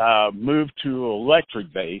moved to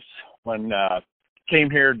electric bass when came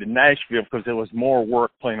here to Nashville because there was more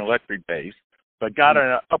work playing electric bass, but got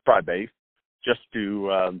an upright bass just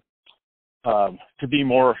to try to be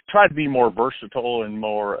more versatile and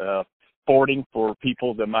more sporting for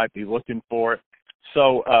people that might be looking for it.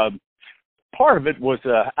 So part of it was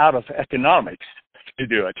out of economics to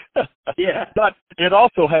do it. Yeah. But it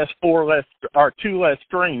also has 2 less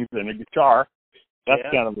strings than a guitar. That's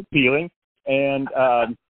kind of appealing. And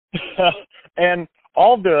and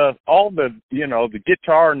all the the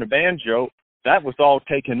guitar and the banjo, that was all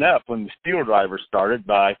taken up when the steel driver started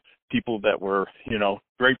by people that were,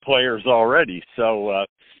 great players already. So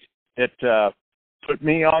it put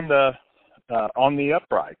me on the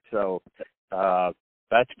upright. So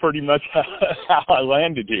that's pretty much how I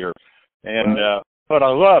landed here. And but I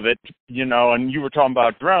love it, and you were talking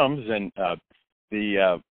about drums, and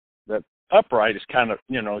the upright is kind of,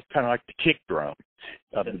 it's kind of like the kick drum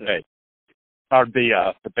of the bass, or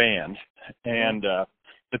the band. And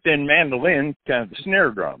but then mandolin kind of the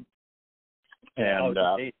snare drum. And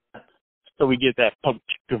so we get that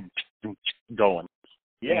going.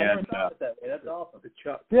 Yeah, I and, never thought of it that way. That's awesome.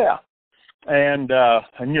 Yeah. And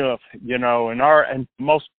and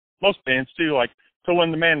most bands too, like, so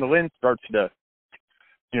when the mandolin starts to,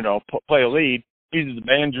 play a lead, either the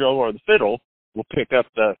banjo or the fiddle will pick up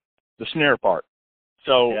the snare part.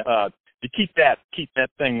 So to keep that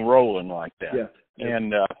thing rolling like that. Yeah.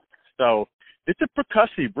 And so it's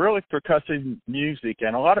really percussive music,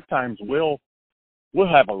 and a lot of times we'll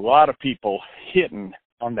have a lot of people hitting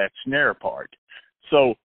on that snare part.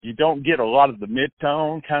 So you don't get a lot of the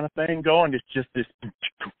mid-tone kind of thing going. It's just this,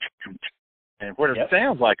 and where it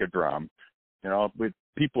sounds like a drum, with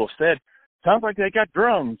people have said, sounds like they got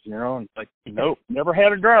drums, and it's like, nope, never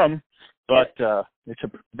had a drum, but it's a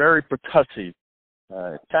very percussive,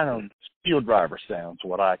 kind of steel driver sounds,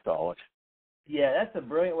 what I call it. Yeah, that's a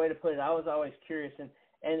brilliant way to put it. I was always curious,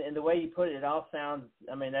 and the way you put it, it all sounds,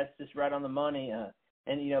 that's just right on the money.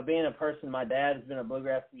 And, being a person, my dad has been a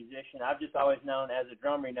bluegrass musician. I've just always known as a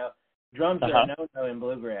drummer, drums are no in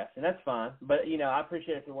bluegrass, and that's fine. But, I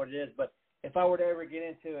appreciate it for what it is. But if I were to ever get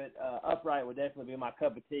into it, upright would definitely be my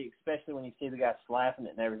cup of tea, especially when you see the guy slapping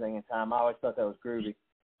it and everything in time. I always thought that was groovy.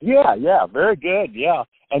 Yeah, very good, yeah.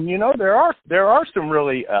 And, there are some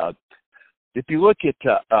really, if you look at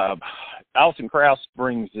Alison Krauss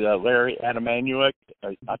brings Larry Adamanuk,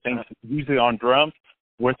 I think usually on drums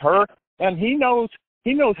with her, and he knows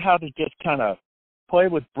how to just kind of play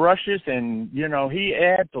with brushes, and he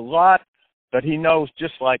adds a lot, but he knows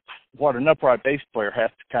just like what an upright bass player has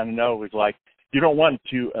to kind of know is like you don't want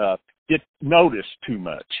to get noticed too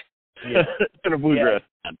much in a bluegrass.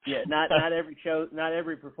 Yeah, not every show, not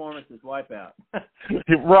every performance is Wipeout.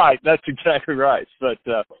 Right, that's exactly right. But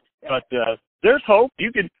there's hope.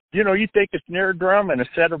 You can, you take a snare drum and a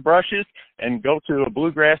set of brushes and go to a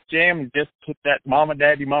bluegrass jam and just hit that mama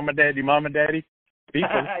daddy, mama daddy, mama daddy.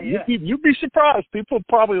 People, you'd be surprised. People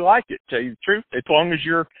probably like it, tell you the truth, as long as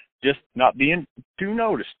you're just not being too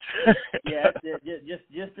noticed.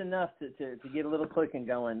 just enough to get a little clicking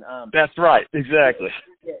going. That's right, exactly.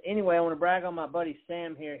 Yeah, anyway, I want to brag on my buddy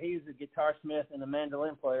Sam here. He's a guitar smith and a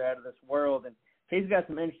mandolin player out of this world, and he's got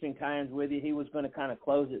some interesting kinds with you. He was going to kind of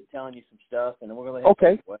close it telling you some stuff, and we're going to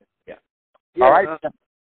okay. Yeah. All right.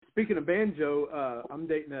 Speaking of banjo, I'm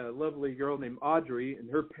dating a lovely girl named Audrey, and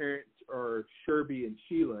her parents are Sherby and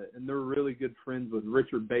Sheila, and they're really good friends with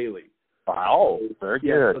Richard Bailey. Wow, very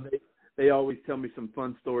good. So they always tell me some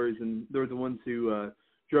fun stories, and they're the ones who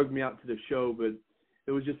drugged me out to the show. But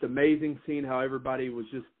it was just amazing seeing how everybody was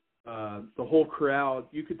just the whole crowd.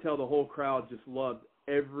 You could tell the whole crowd just loved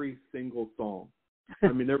every single song. I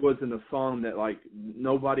mean, there wasn't a song that like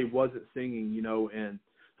nobody wasn't singing, and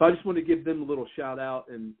so I just want to give them a little shout out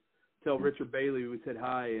and tell Richard Bailey we said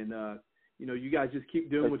hi, and you guys just keep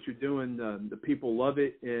doing what you're doing. The people love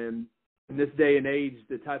it, and in this day and age,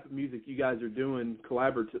 the type of music you guys are doing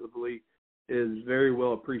collaboratively is very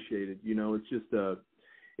well appreciated. It's just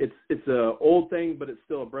it's a old thing, but it's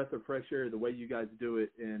still a breath of fresh air the way you guys do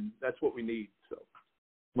it, and that's what we need. So,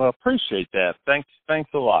 well, appreciate that. Thanks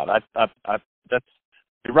a lot. That's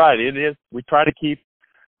you're right. It is. We try to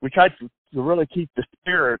really keep the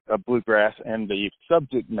spirit of bluegrass and the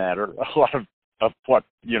subject matter, a lot of what,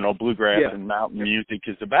 bluegrass and mountain music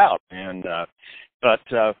is about. And,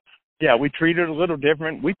 we treat it a little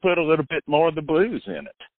different. We put a little bit more of the blues in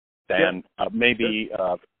it than maybe,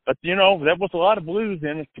 but there was a lot of blues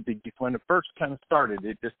in it when it first kind of started.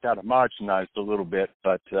 It just got homogenized a little bit,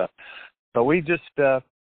 but we just,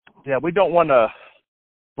 we don't want to,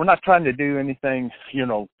 we're not trying to do anything,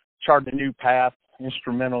 chart a new path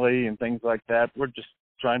instrumentally and things like that. We're just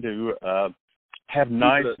trying to have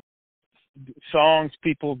nice songs,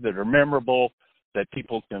 people that are memorable, that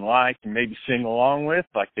people can like and maybe sing along with,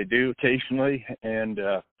 like they do occasionally, and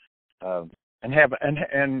have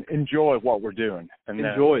and enjoy what we're doing. And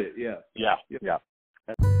enjoy it, yeah.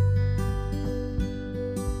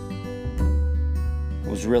 It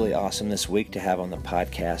was really awesome this week to have on the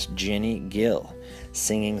podcast Jenny Gill,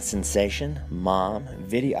 singing sensation, mom,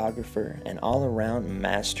 videographer, and all-around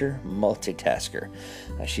master multitasker.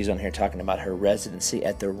 She's on here talking about her residency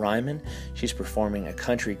at the Ryman. She's performing A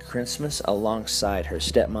Country Christmas alongside her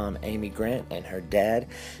stepmom, Amy Grant, and her dad,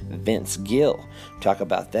 Vince Gill. We talk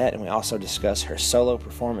about that, and we also discuss her solo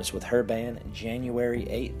performance with her band January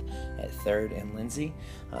 8th at 3rd and Lindsay.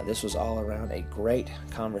 This was all around a great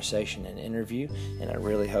conversation and interview, and I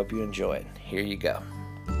really hope you enjoy it. Here you go.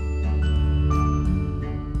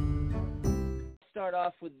 Start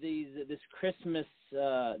off with this Christmas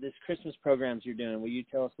programs you're doing. Will you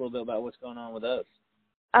tell us a little bit about what's going on with those?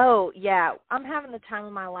 Oh, yeah. I'm having the time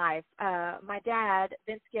of my life. My dad,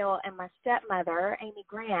 Vince Gill, and my stepmother, Amy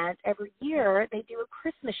Grant, every year they do a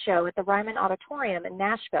Christmas show at the Ryman Auditorium in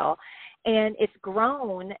Nashville. And it's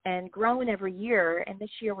grown and grown every year. And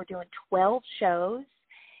this year we're doing 12 shows.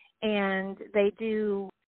 And they do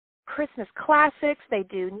Christmas classics. They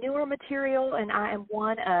do newer material. And I am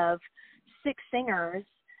one of 6 singers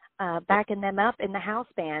backing them up in the house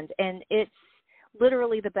band. And it's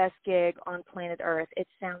literally the best gig on planet Earth. It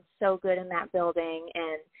sounds so good in that building,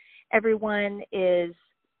 and everyone is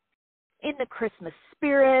in the Christmas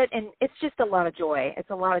spirit, and it's just a lot of joy. It's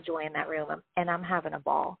a lot of joy in that room, and I'm having a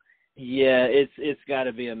ball. Yeah, it's got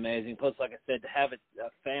to be amazing. Plus, like I said, to have a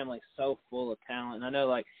family so full of talent, and I know,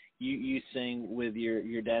 like, you sing with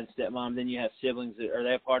your dad's stepmom, then you have siblings. Are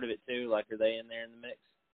they a part of it too? Like, are they in there in the mix?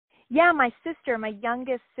 Yeah, my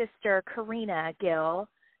youngest sister, Karina Gill,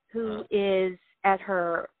 who is at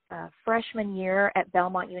her freshman year at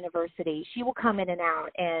Belmont University. She will come in and out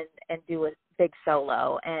and do a big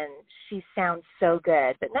solo, and she sounds so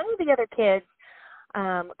good. But none of the other kids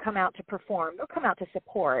come out to perform. They'll come out to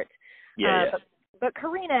support. But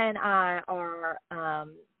Karina and I are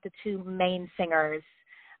the 2 main singers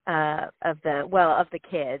of the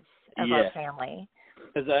kids of our family.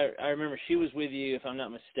 Because I remember she was with you, if I'm not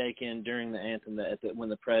mistaken, during the anthem when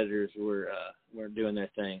the Predators were doing their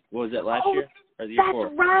thing. What was that, last year or the year before?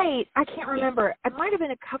 That's right. I can't remember. It might have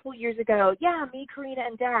been a couple years ago. Yeah, me, Karina,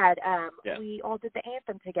 and Dad. We all did the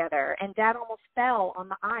anthem together, and Dad almost fell on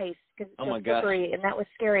the ice because it was slippery, and that was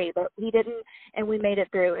scary. But he didn't, and we made it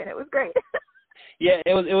through, and it was great. Yeah,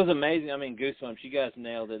 it was amazing. I mean, goosebumps. You guys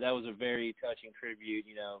nailed it. That was a very touching tribute,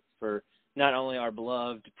 for not only our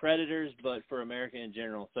beloved Predators, but for America in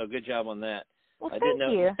general. So good job on that. Well, thank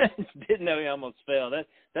you. Didn't know he almost fell.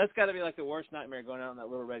 That's got to be like the worst nightmare, going out on that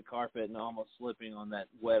little red carpet and almost slipping on that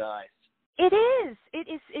wet ice. It is.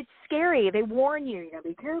 It's scary. They warn you,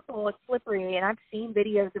 be careful. It's slippery. And I've seen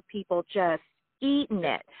videos of people just eating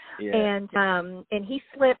it. Yeah. And he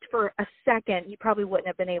slipped for a second. You probably wouldn't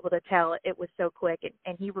have been able to tell. It was so quick,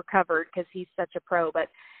 and he recovered because he's such a pro. But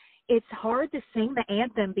it's hard to sing the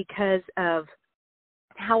anthem because of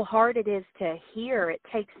how hard it is to hear. It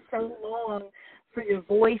takes so long for your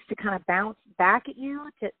voice to kind of bounce back at you.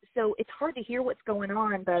 So it's hard to hear what's going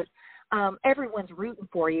on, but everyone's rooting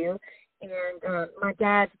for you. And my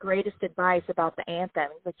dad's greatest advice about the anthem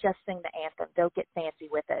was just sing the anthem. Don't get fancy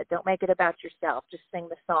with it. Don't make it about yourself. Just sing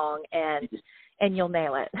the song, and you'll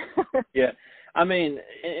nail it. Yeah. I mean,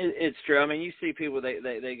 it's true. I mean, you see people,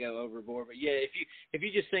 they go overboard. But, yeah, if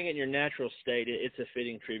you just sing it in your natural state, it's a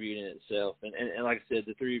fitting tribute in itself. And like I said,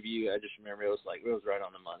 the 3 of you, I just remember it was right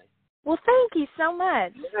on the money. Well, thank you so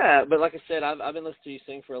much. Yeah, but like I said, I've been listening to you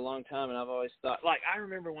sing for a long time, and I've always thought, like, I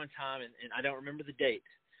remember one time, and I don't remember the date,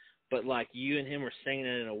 but, like, you and him were singing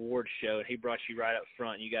at an award show, and he brought you right up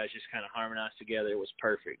front, and you guys just kind of harmonized together. It was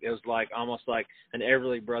perfect. It was like almost like an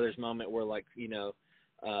Everly Brothers moment where, like, you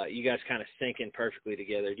guys kind of syncing perfectly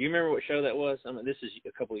together. Do you remember what show that was? I mean, this is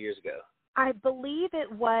a couple of years ago. I believe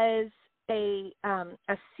it was a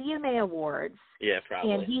CMA Awards. Yeah,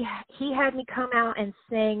 probably. And he had me come out and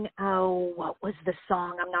sing, what was the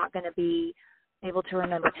song? I'm not going to be able to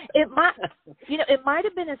remember. It might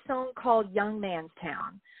have been a song called Young Man's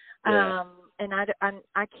Town. Yeah. And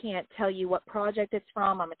I can't tell you what project it's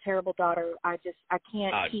from. I'm a terrible daughter. I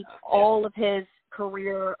can't keep all of his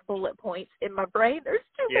career bullet points in my brain. There's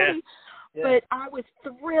too many. Yeah. But I was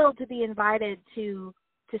thrilled to be invited to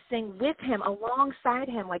sing with him, alongside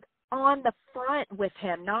him, like on the front with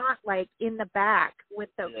him, not like in the back with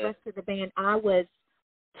the rest of the band. I was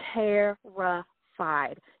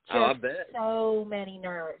terrified. I bet. So many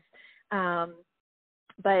nerves.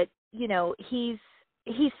 But, you know, he's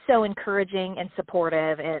so encouraging and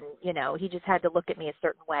supportive, and, you know, he just had to look at me a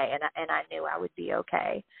certain way, and I knew I would be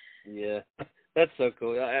okay. Yeah, that's so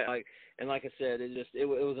cool. And like I said, it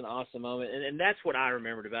was an awesome moment, and that's what I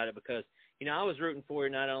remembered about it, because, you know, I was rooting for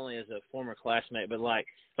you not only as a former classmate, but like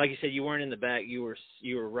you said, you weren't in the back, you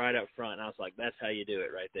were right up front, and I was like, that's how you do it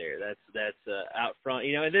right there. That's out front,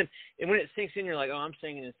 you know. And then when it sinks in, you're like, oh, I'm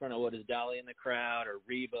singing in front of, what is Dolly in the crowd, or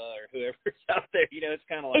Reba, or whoever's out there. You know, it's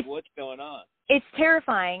kind of like, what's going on? It's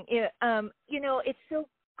terrifying. You know, it's so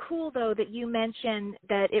cool though that you mentioned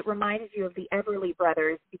that it reminded you of the Everly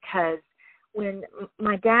Brothers, because when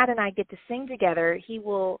my dad and I get to sing together, he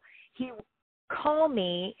call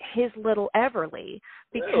me his little Everly,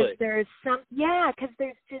 because really? there's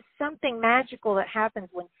just something magical that happens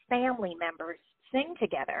when family members sing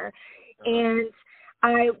together. And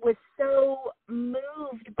I was so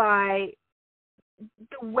moved by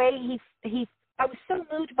the way I was so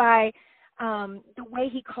moved by the way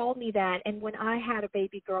he called me that. And when I had a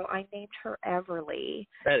baby girl, I named her Everly.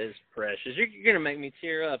 That is precious. You're going to make me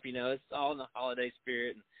tear up. You know, it's all in the holiday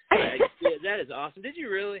spirit. That is awesome. Did you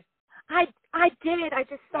really? I did. I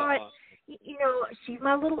just thought, you know, she's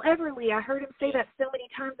my little Everly. I heard him say that so many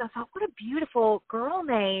times. I thought, what a beautiful girl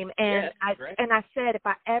name. And I said, if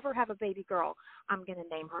I ever have a baby girl, I'm going to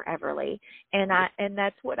name her Everly. And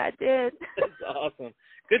that's what I did. That's awesome.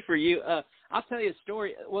 Good for you. I'll tell you a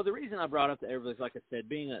story. Well, the reason I brought up the Everly is, like I said,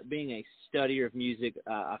 being a studier of music,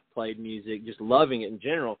 I've played music, just loving it in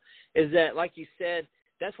general, is that, like you said,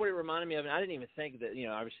 that's what it reminded me of. And I didn't even think that, you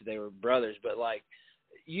know, obviously they were brothers, but like,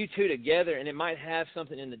 you two together, and it might have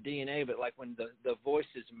something in the DNA, but like when the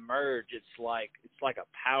voices merge, it's like a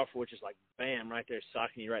powerful, which is like bam, right there,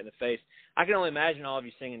 socking you right in the face. I can only imagine all of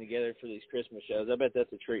you singing together for these Christmas shows. I bet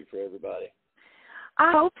that's a treat for everybody.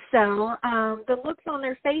 I hope so. The looks on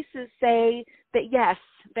their faces say that yes,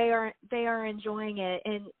 they are enjoying it,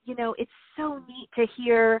 and you know, it's so neat to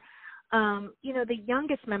hear, you know, the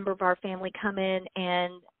youngest member of our family come in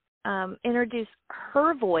and introduce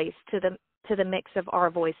her voice to the mix of our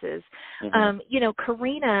voices. Mm-hmm. You know,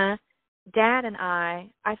 Karina, Dad, and I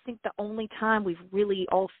think the only time we've really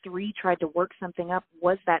all three tried to work something up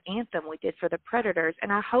was that anthem we did for the Predators,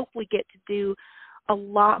 and I hope we get to do a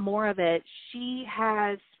lot more of it. She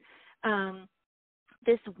has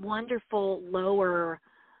this wonderful lower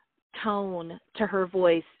tone to her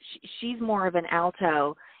voice. She's more of an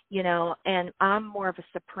alto, you know, and I'm more of a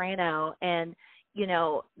soprano, and you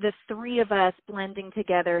know, the three of us blending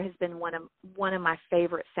together has been one of my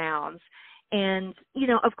favorite sounds. And, you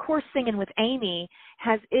know, of course, singing with Amy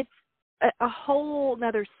has a whole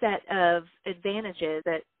another set of advantages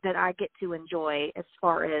that I get to enjoy, as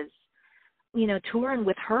far as, you know, touring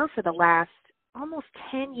with her for the last almost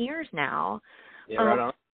 10 years now. Yeah, right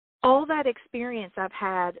on. All that experience I've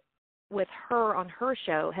had with her on her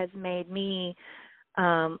show has made me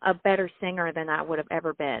a better singer than I would have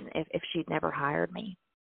ever been if she'd never hired me.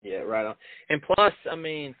 Yeah, right on. And plus, I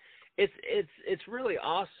mean, it's really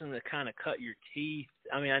awesome to kind of cut your teeth.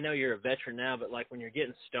 I mean, I know you're a veteran now, but like when you're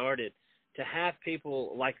getting started, to have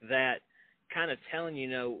people like that kind of telling you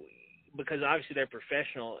know, because obviously they're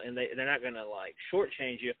professional and they're not going to like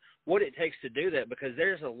shortchange you what it takes to do that, because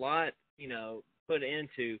there's a lot, you know, put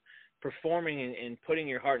into performing and putting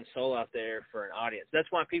your heart and soul out there for an audience. That's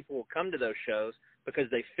why people will come to those shows, because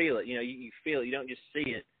they feel it. You know, you feel it. You don't just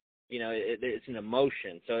see it. You know, it's an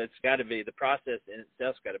emotion. So it's got to be, the process in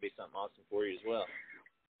itself's got to be something awesome for you as well.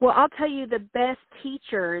 Well, I'll tell you, the best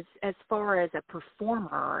teachers as far as a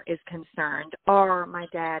performer is concerned are my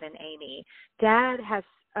dad and Amy. Dad has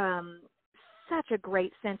such a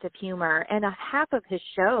great sense of humor, and half of his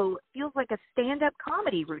show feels like a stand-up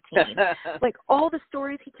comedy routine. Like all the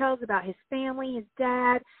stories he tells about his family, his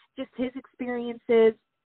dad, just his experiences.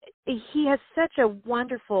 He has such a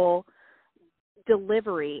wonderful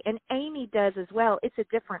delivery, and Amy does as well. It's a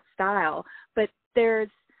different style, but there's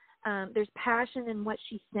passion in what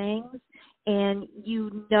she sings, and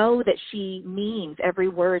you know that she means every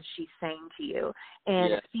word she's saying to you,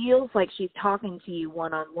 and It feels like she's talking to you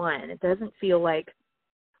one-on-one. It doesn't feel like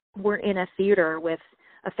we're in a theater with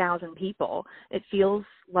 1,000 people. It feels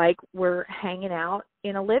like we're hanging out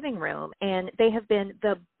in a living room. And they have been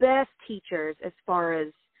the best teachers as far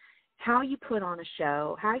as how you put on a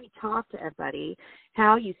show, how you talk to everybody,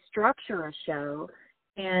 how you structure a show.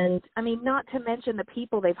 And, I mean, not to mention the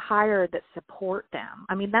people they've hired that support them.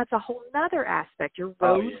 I mean, that's a whole nother aspect. Your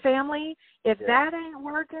road family, if that ain't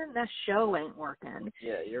working, the show ain't working.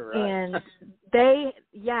 Yeah, you're right. And they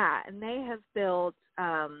have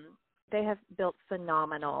built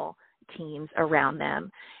phenomenal teams around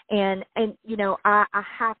them. And you know, I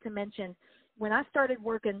have to mention, when I started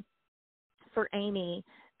working for Amy,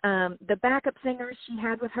 the backup singers she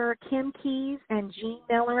had with her, Kim Keys and Jean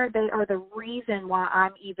Miller, they are the reason why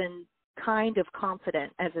I'm even kind of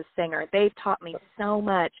confident as a singer. They've taught me so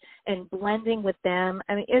much, and blending with them,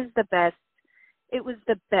 I mean, it was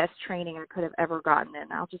the best training I could have ever gotten,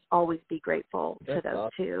 and I'll just always be grateful to those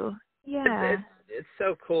two. Yeah. It's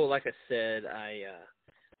so cool. Like I said, I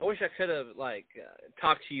wish I could have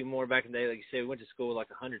talked to you more back in the day. Like you said, we went to school with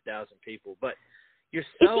 100,000 people, but you're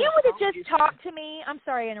so. If you would have just talked to me, I'm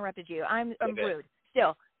sorry I interrupted you. I'm okay. rude.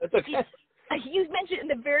 Still. That's okay. You mentioned in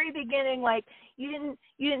the very beginning, you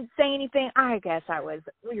didn't say anything. I guess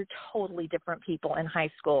we were totally different people in high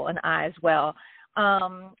school, and I as well.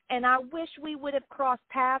 And I wish we would have crossed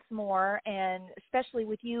paths more, and especially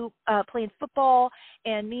with you playing football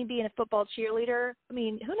and me being a football cheerleader. I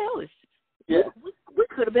mean, who knows? Yeah. We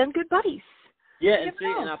could have been good buddies. Yeah, and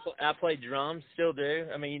I play drums, still do.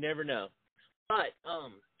 I mean, you never know. But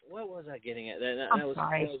what was I getting at? That was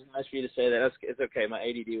sorry. That was nice for you to say that. It's okay. My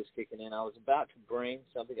ADD was kicking in. I was about to bring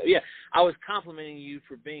something up. Yeah, I was complimenting you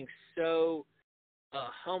for being so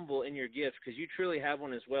humble in your gifts, because you truly have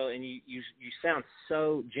one as well, and you sound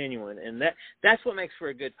so genuine, and that's what makes for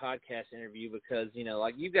a good podcast interview, because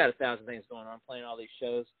you've got 1,000 things going on, playing all these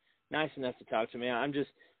shows, nice enough to talk to me. I'm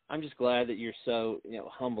just glad that you're so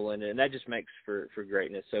humble in it, and that just makes for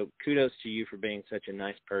greatness. So kudos to you for being such a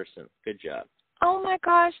nice person. Good job. Oh my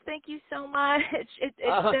gosh, thank you so much.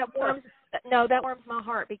 That warms my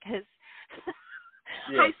heart, because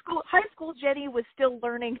high school Jenny was still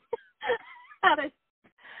learning how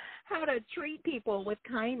to treat people with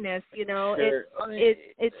kindness. Sure.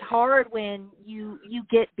 It's hard when you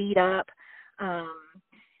get beat up, because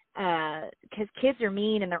kids are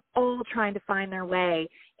mean and they're all trying to find their way,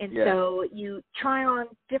 and so you try on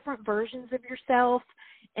different versions of yourself,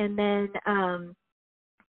 and then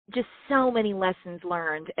just so many lessons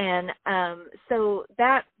learned, and so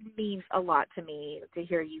that means a lot to me to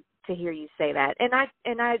hear you say that, and I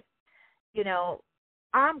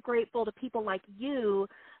I'm grateful to people like you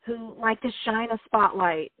who like to shine a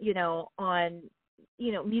spotlight, on,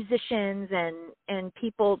 musicians and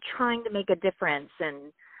people trying to make a difference,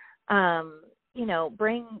 and,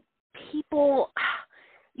 bring people,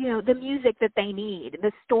 the music that they need,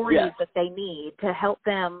 the stories that they need to help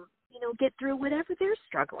them, get through whatever they're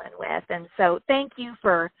struggling with. And so thank you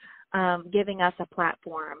for giving us a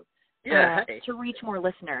platform to reach more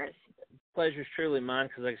listeners. Pleasure's truly mine,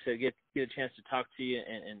 because like I said, get a chance to talk to you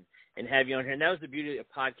and have you on here. And that was the beauty of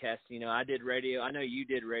podcasting. I did radio. I know you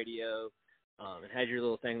did radio, and had your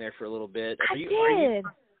little thing there for a little bit. I did.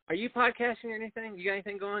 Are you podcasting or anything? You got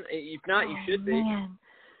anything going? If not, you should be. Man.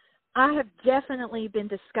 I have definitely been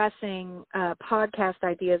discussing podcast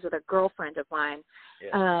ideas with a girlfriend of mine.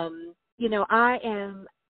 Yeah. I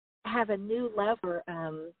have a new love for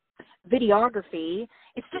videography.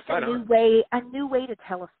 It's just a new way to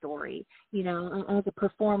tell a story. As a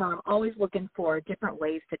performer, I'm always looking for different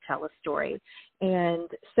ways to tell a story. And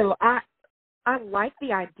so I like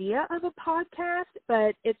the idea of a podcast,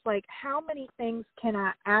 but it's like, how many things can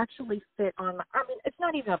I actually fit on? It's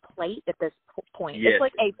not even a plate at this point. Yes, it's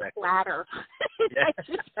like exactly. a platter.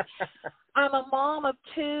 I'm a mom of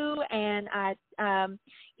 2, and I,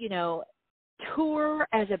 tour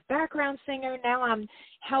as a background singer. Now I'm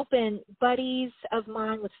helping buddies of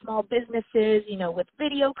mine with small businesses, with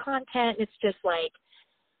video content. It's just like,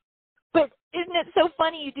 but isn't it so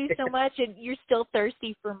funny? You do so much and you're still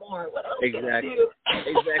thirsty for more. What else can I do?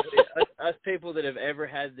 Exactly. Us people that have ever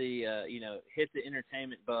had the, hit the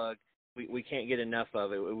entertainment bug, we can't get enough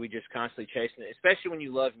of it. We just constantly chasing it, especially when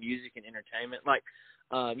you love music and entertainment. Like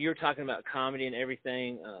you were talking about comedy and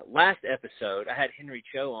everything. Last episode, I had Henry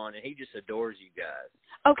Cho on, and he just adores you guys.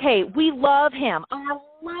 Okay, we love him. I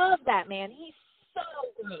love that man. He's so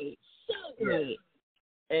great. So great. Yeah.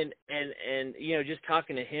 And just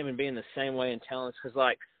talking to him and being the same way in talents, because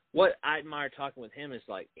like what I admire talking with him is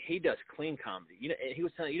like he does clean comedy. He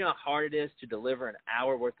was telling how hard it is to deliver an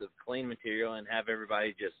hour worth of clean material and have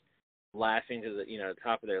everybody just laughing to the the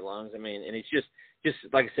top of their lungs. And it's just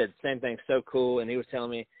like I said, same thing, so cool. And he was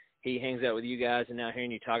telling me he hangs out with you guys, and now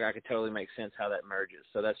hearing you talk, I could totally make sense how that merges.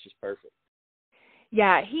 So that's just perfect.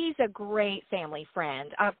 Yeah, he's a great family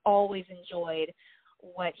friend. I've always enjoyed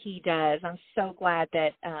what he does. I'm so glad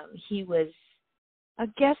that he was a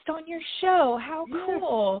guest on your show. How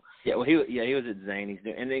cool! Yeah, well, he was at Zany's,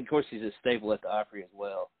 and then of course he's a staple at the Opry as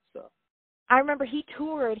well. So I remember he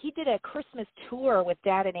toured. He did a Christmas tour with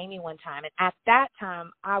Dad and Amy one time, and at that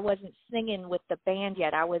time I wasn't singing with the band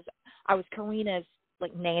yet. I was Karina's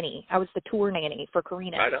like nanny. I was the tour nanny for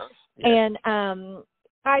Karina. Right on. Yeah. And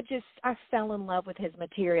I fell in love with his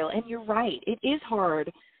material. And you're right, it is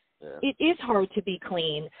hard. Yeah. It is hard to be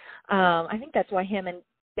clean. I think that's why him and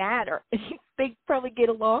Dad they probably get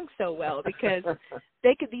along so well, because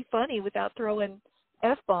they could be funny without throwing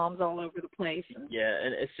F-bombs all over the place. Yeah,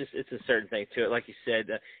 and it's a certain thing to it. Like you said,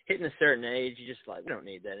 hitting a certain age, you just like, we don't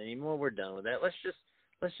need that anymore. We're done with that. Let's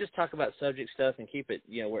just talk about subject stuff and keep it,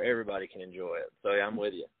 where everybody can enjoy it. So yeah, I'm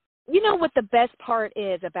with you. You know what the best part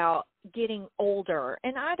is about getting older,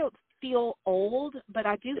 and I don't feel old, but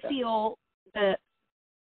I do feel that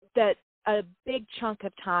a big chunk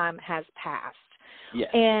of time has passed. Yeah.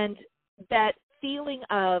 And that feeling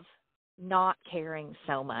of not caring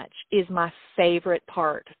so much is my favorite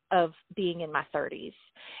part of being in my 30s.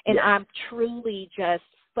 And I'm truly just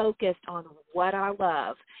focused on what I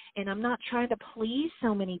love. And I'm not trying to please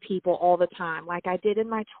so many people all the time like I did in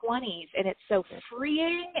my 20s. And it's so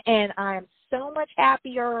freeing, and I'm so much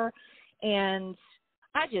happier. And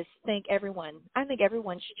I just think everyone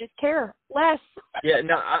should just care less. Yeah,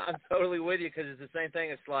 no, I'm totally with you, because it's the same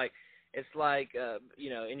thing. It's like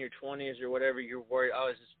in your 20s or whatever, you're worried,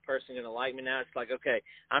 is this person going to like me now? It's like, okay,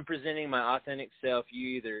 I'm presenting my authentic self. You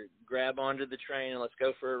either grab onto the train and let's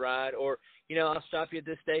go for a ride, or, I'll stop you at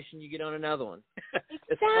this station, you get on another one.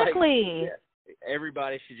 Exactly.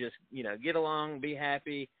 Everybody should just, get along, be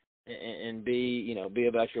happy, and be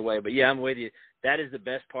about your way. But, yeah, I'm with you. That is the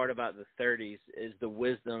best part about the 30s, is the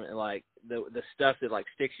wisdom and, like, the stuff that, like,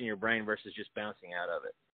 sticks in your brain versus just bouncing out of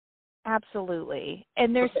it. Absolutely.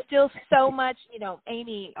 And there's still so much,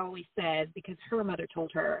 Amy always says, because her mother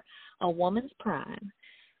told her, a woman's prime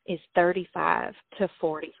is 35 to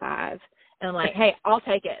 45. And I'm like, hey, I'll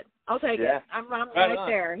take it. I'm right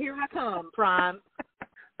there. Here I come, prime.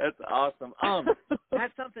 That's awesome.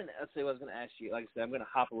 That's something, let's see what I was going to ask you. Like I said, I'm going to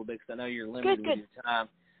hop a little bit because I know you're limited with your time.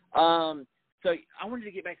 So I wanted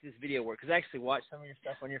to get back to this video work, because I actually watched some of your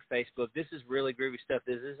stuff on your Facebook. This is really groovy stuff.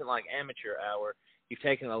 This isn't like amateur hour. You've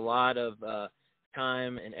taken a lot of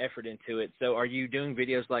time and effort into it. So are you doing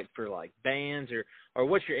videos like for like bands, or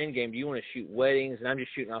what's your end game? Do you want to shoot weddings? And I'm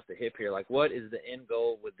just shooting off the hip here. Like, what is the end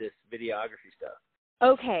goal with this videography stuff?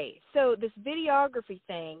 Okay, so this videography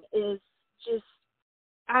thing is just,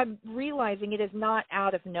 I'm realizing it is not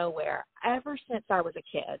out of nowhere. Ever since I was a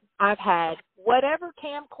kid, I've had whatever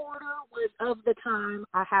camcorder was of the time,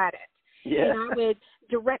 I had it. Yeah. And I would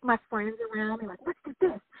direct my friends around and like, let's do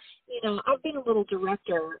this. I've been a little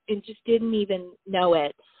director and just didn't even know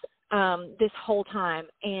it this whole time.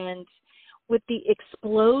 And with the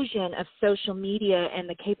explosion of social media and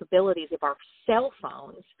the capabilities of our cell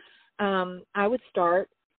phones, I would start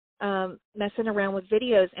messing around with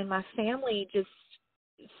videos, and my family just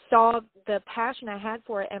saw the passion I had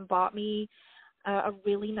for it and bought me a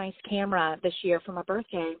really nice camera this year for my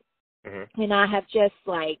birthday. Mm-hmm. And I have just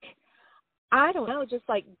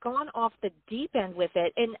gone off the deep end with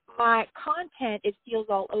it. And my content, it feels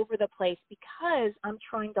all over the place because I'm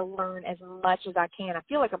trying to learn as much as I can. I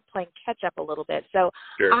feel like I'm playing catch up a little bit. So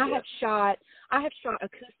sure, I have shot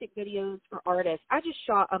acoustic videos for artists. I just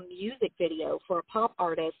shot a music video for a pop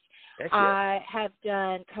artist. I have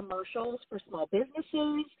done commercials for small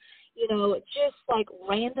businesses, just like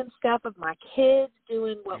random stuff of my kids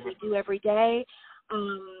doing what we do every day.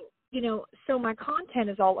 So my content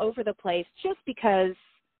is all over the place just because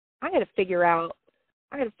I got to figure out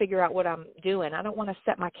what I'm doing. I don't want to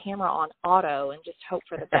set my camera on auto and just hope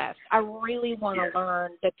for the best. I really want to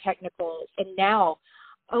learn the technicals. And now,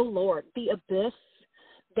 oh Lord, the abyss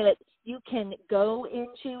that you can go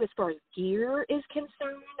into as far as gear is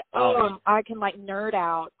concerned. I can like nerd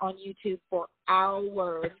out on YouTube for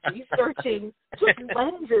hours researching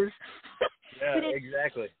lenses. Yeah,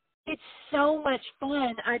 exactly. It's so much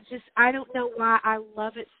fun. I don't know why I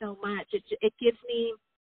love it so much. It gives me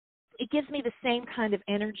the same kind of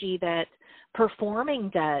energy that performing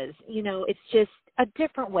does. It's just a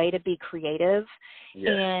different way to be creative.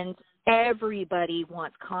 Yeah. And everybody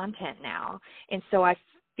wants content now. And so I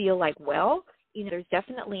feel like, there's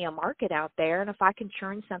definitely a market out there. And if I can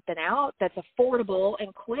churn something out that's affordable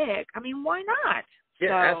and quick, why not?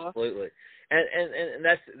 Yeah, absolutely. And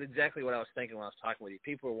that's exactly what I was thinking when I was talking with you.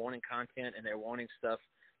 People are wanting content, and they're wanting stuff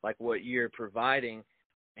like what you're providing,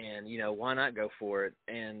 and why not go for it?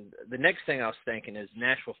 And the next thing I was thinking is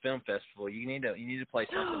Nashville Film Festival. You need to play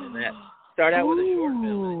something in that. Start out with a short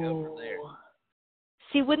film and go from there.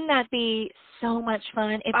 See, wouldn't that be so much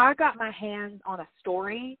fun? If I got my hands on a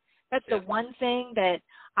story, that's the one thing that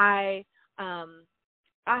I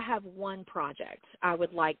have one project I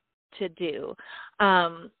would like to do.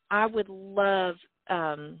 I would love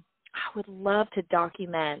to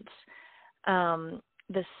document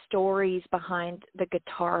the stories behind the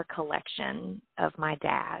guitar collection of my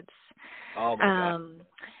dad's. Oh my God.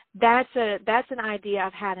 That's an idea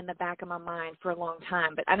I've had in the back of my mind for a long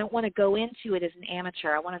time, but I don't want to go into it as an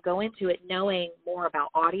amateur. I want to go into it knowing more about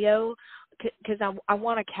audio, because I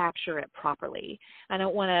want to capture it properly. I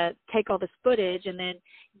don't want to take all this footage and then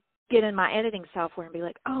get in my editing software and be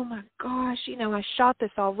like, oh my gosh, I shot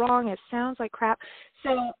this all wrong. It sounds like crap.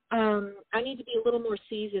 So I need to be a little more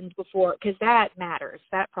seasoned before, because that matters.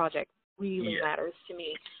 That project really matters to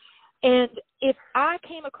me. And if I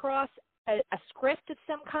came across a script of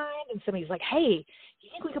some kind and somebody's like, hey, do you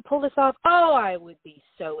think we could pull this off? Oh, I would be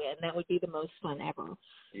so in. That would be the most fun ever.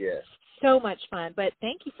 Yeah. So much fun. But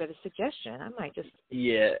thank you for the suggestion. I might just.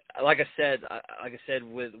 Yeah. Like I said,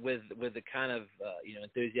 with the kind of,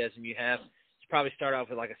 enthusiasm you have, you probably start off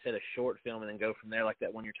with, like I said, a short film and then go from there, like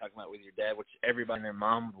that one you're talking about with your dad, which everybody and their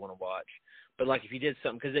mom would want to watch. But like if you did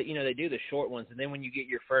something, because they do the short ones, and then when you get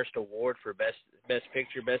your first award for best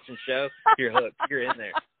picture, best in show, you're hooked. You're in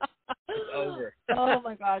there. It's over. Oh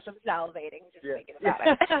my gosh, I'm salivating just thinking about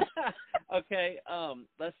it. Okay,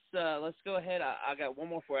 let's go ahead. I got one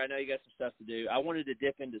more for you. I know you got some stuff to do. I wanted to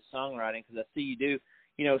dip into songwriting because I see you do,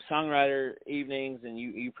 songwriter evenings, and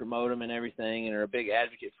you promote them and everything, and are a big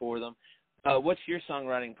advocate for them. What's your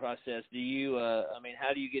songwriting process? Do you,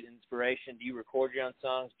 how do you get inspiration? Do you record your own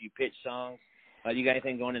songs? Do you pitch songs? Do you got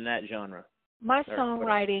anything going in that genre? My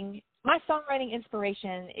songwriting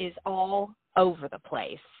inspiration is all over the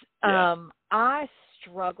place. Yeah. I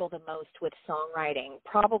struggle the most with songwriting.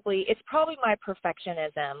 It's probably my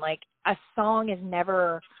perfectionism. Like a song is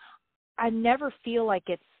I never feel like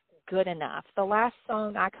it's good enough. The last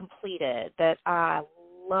song I completed that I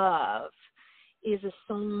love is a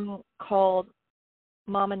song called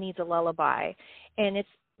Mama Needs a Lullaby. And it's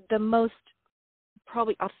the most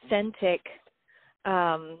probably authentic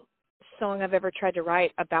song I've ever tried to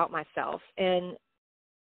write about myself. And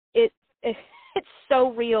it's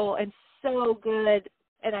so real and so good.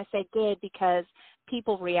 And I say good because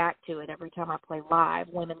people react to it every time I play live.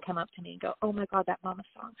 Women come up to me and go, oh my God, that Mama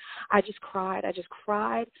song. I just cried.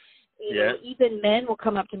 You know, even men will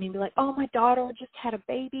come up to me and be like, oh, my daughter just had a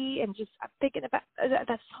baby, and I'm thinking about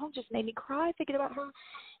that song just made me cry thinking about her.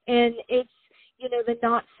 And it's, the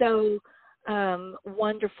not so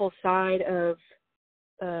wonderful side of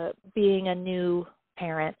being a new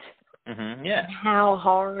parent. Mm-hmm. Yeah. And how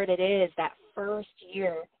hard it is that first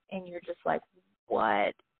year, and you're just like,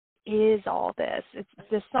 what is all this?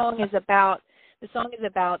 The song is about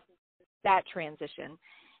that transition.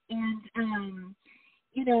 And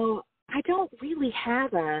I don't really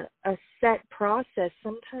have a set process.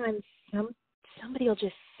 Sometimes somebody will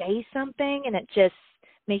just say something and it just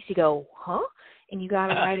makes you go, huh? And you got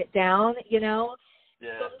to write it down, Yeah.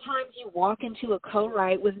 Sometimes you walk into a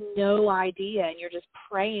co-write with no idea, and you're just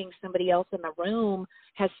praying somebody else in the room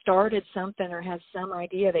has started something or has some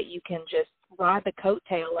idea that you can just ride the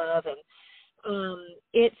coattail of. And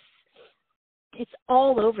it's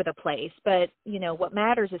all over the place. But, what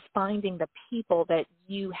matters is finding the people that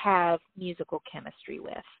you have musical chemistry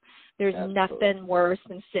with. There's nothing worse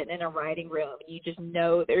than sitting in a writing room. You just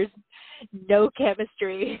know there's no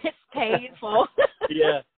chemistry. It's painful.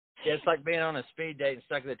 Yeah. Yeah, it's like being on a speed date and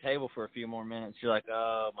stuck at the table for a few more minutes. You're like,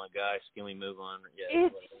 oh, my gosh, can we move on? Yeah,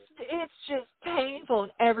 it's just painful.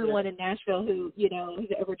 And everyone in Nashville who,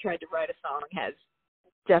 who's ever tried to write a song has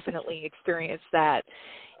definitely experienced that.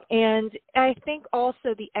 And I think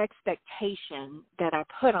also the expectation that I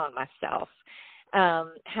put on myself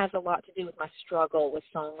has a lot to do with my struggle with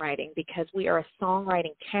songwriting, because we are a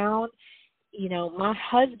songwriting town. My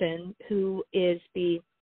husband, who is the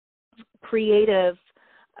creative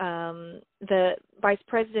the vice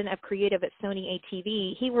president of creative at Sony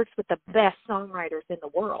ATV, he works with the best songwriters in the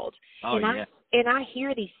world. And I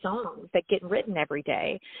hear these songs that get written every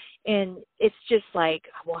day, and it's just like,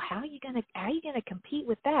 well, how are you gonna compete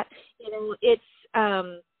with that?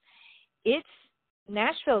 It's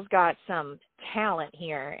Nashville's got some talent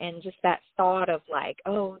here, and just that thought of like,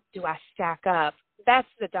 oh, do I stack up? That's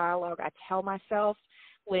the dialogue I tell myself,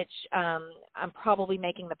 which I'm probably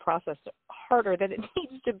making the process harder than it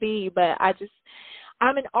needs to be. But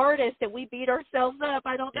I'm an artist, and we beat ourselves up.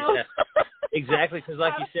 I don't know. Exactly, because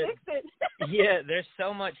like you said, fix it. yeah, there's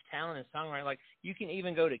so much talent in songwriting. Like, you can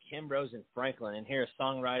even go to Kimbrough's in Franklin and hear a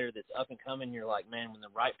songwriter that's up and coming. You're like, man, when the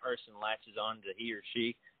right person latches on to he or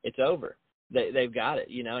she, it's over. They've got it,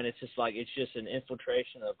 you know, and it's just like, it's just an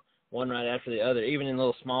infiltration of one right after the other. Even in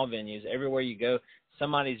little small venues, everywhere you go,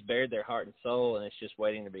 somebody's bared their heart and soul, and it's just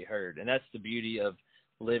waiting to be heard. And that's the beauty of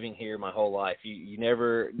living here my whole life. You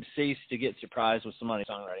never cease to get surprised with somebody's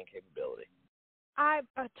songwriting capability. I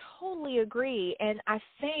totally agree, and I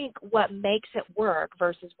think what makes it work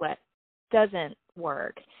versus what doesn't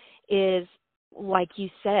work is, like you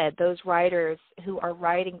said, those writers who are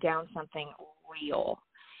writing down something real.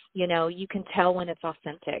 You know, you can tell when it's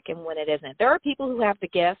authentic and when it isn't. There are people who have the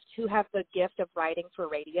gift of writing for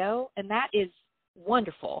radio, and that is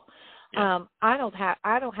wonderful. Yeah. I don't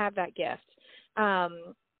have that gift.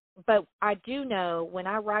 But I do know when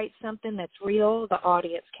I write something that's real, the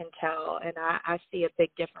audience can tell, and I see a big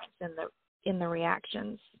difference in the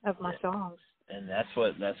reactions of my songs. And that's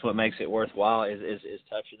what makes it worthwhile is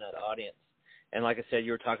touching that audience. And like I said,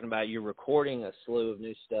 you were talking about you're recording a slew of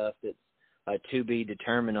new stuff that's to be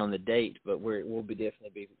determined on the date, but we'll be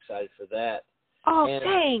definitely be excited for that. Oh, and,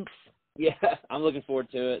 thanks. Yeah, I'm looking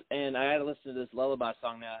forward to it. And I got to listen to this Lullaby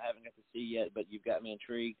song now. I haven't got to see yet, but you've got me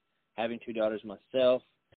intrigued. Having 2 daughters myself.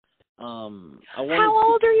 How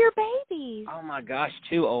old are your babies? Oh, my gosh,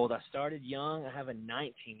 too old. I started young. I have a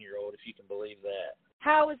 19-year-old, if you can believe that.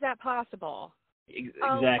 How is that possible? Exactly.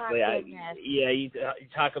 Oh, my goodness. You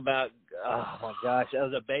talk about, oh, my gosh, I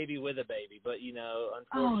was a baby with a baby. But, you know,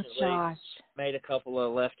 unfortunately, made a couple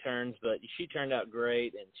of left turns. But she turned out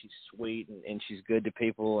great, and she's sweet, and she's good to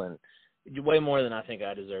people, and way more than I think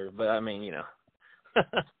I deserve. But, I mean, you know.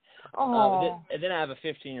 And then I have a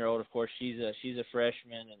 15-year-old, of course. She's a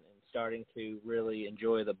freshman and starting to really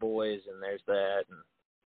enjoy the boys, and there's that. And,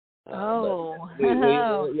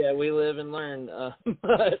 we live and learn.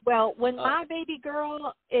 Well, when my baby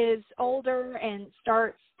girl is older and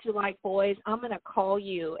starts to like boys, I'm going to call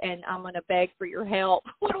you and I'm going to beg for your help.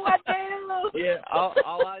 What do I do? Yeah, all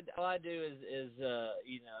I do is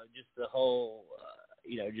you know, just the whole,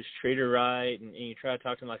 you know, just treat her right, and you try to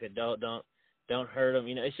talk to them like an adult. Don't hurt them.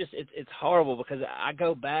 You know, it's just it's horrible because I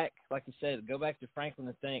go back, like you said, to Franklin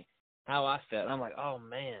and think how I felt. And I'm like, oh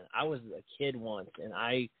man, I was a kid once and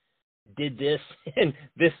I did this, and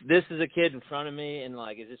this is a kid in front of me, and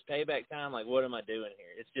like, is this payback time? Like, what am I doing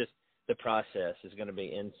here? It's just the process is going to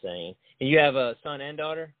be insane. And you have a son and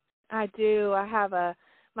daughter? I do. I have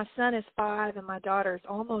my son is 5 and my daughter is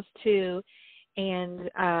almost 2. And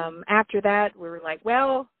after that, we were like,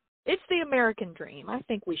 well, it's the American dream. I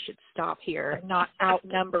think we should stop here and not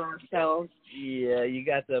outnumber ourselves. Yeah, you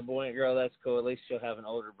got the boy and girl. That's cool. At least you'll have an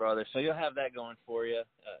older brother, so you'll have that going for you.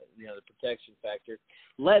 You know, the protection factor.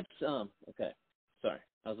 Let's okay. Sorry,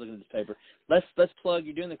 I was looking at this paper. Let's plug.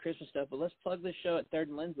 You're doing the Christmas stuff, but let's plug this show at 3rd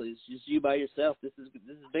and Lindsley. It's just you by yourself. This is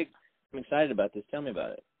big. I'm excited about this. Tell me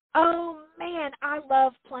about it. Oh man, I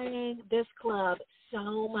love playing this club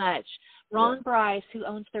so much. Ron Bryce, who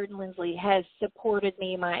owns 3rd and Lindsley, has supported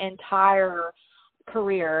me my entire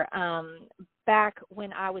career. Back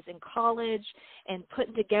when I was in college and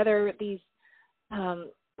putting together these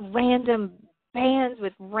random bands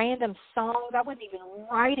with random songs. I wasn't even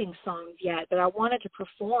writing songs yet, but I wanted to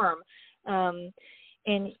perform. And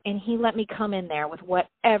he let me come in there with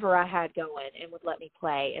whatever I had going and would let me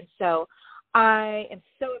play. And so I am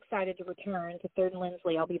so excited to return to 3rd and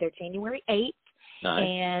Lindsley. I'll be there January 8th. Nice.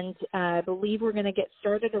 And I believe we're going to get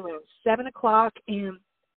started around 7 o'clock. And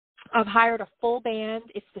I've hired a full band.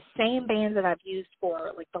 It's the same band that I've used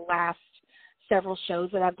for like the last several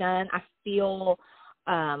shows that I've done. I feel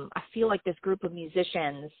like this group of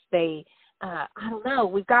musicians, I don't know,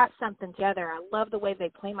 we've got something together. I love the way they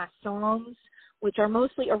play my songs, which are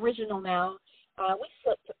mostly original now. We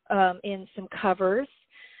slipped in some covers.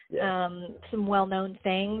 Yeah. Some well-known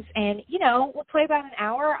things, and we'll play about an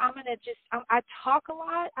hour. I talk a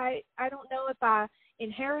lot. I don't know if I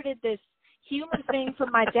inherited this humor thing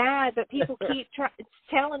from my dad, but people keep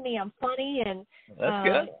telling me I'm funny, and that's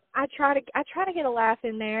good. I try to get a laugh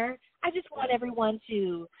in there. I just want everyone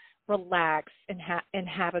to relax and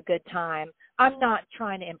have a good time. I'm not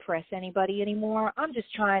trying to impress anybody anymore. I'm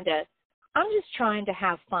just trying to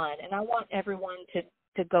have fun, and I want everyone to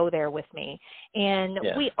go there with me. And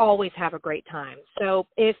we always have a great time. So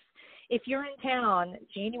if you're in town,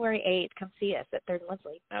 January 8th, come see us at 3rd and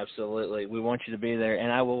Lindsley. Absolutely. We want you to be there.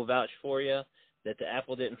 And I will vouch for you that the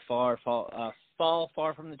apple didn't fall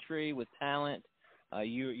far from the tree with talent.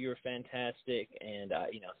 You're fantastic. And,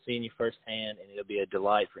 seeing you firsthand, and it'll be a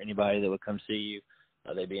delight for anybody that would come see you.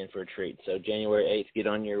 They'd be in for a treat. So January 8th, get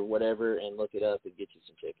on your whatever and look it up and get you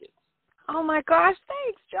some tickets. Oh my gosh,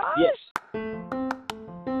 thanks, Josh. Yes.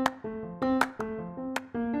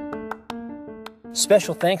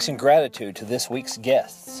 Special thanks and gratitude to this week's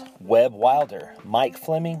guests, Webb Wilder, Mike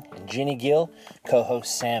Fleming, and Jenny Gill,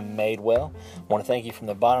 co-host Sam Madewell. I want to thank you from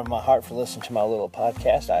the bottom of my heart for listening to my little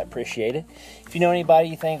podcast. I appreciate it. If you know anybody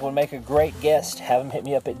you think would make a great guest, have them hit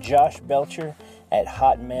me up at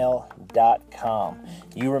joshbelcher@hotmail.com.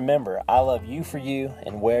 You remember, I love you for you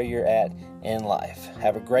and where you're at in life.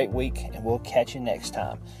 Have a great week, and we'll catch you next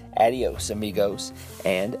time. Adios, amigos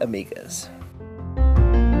and amigas.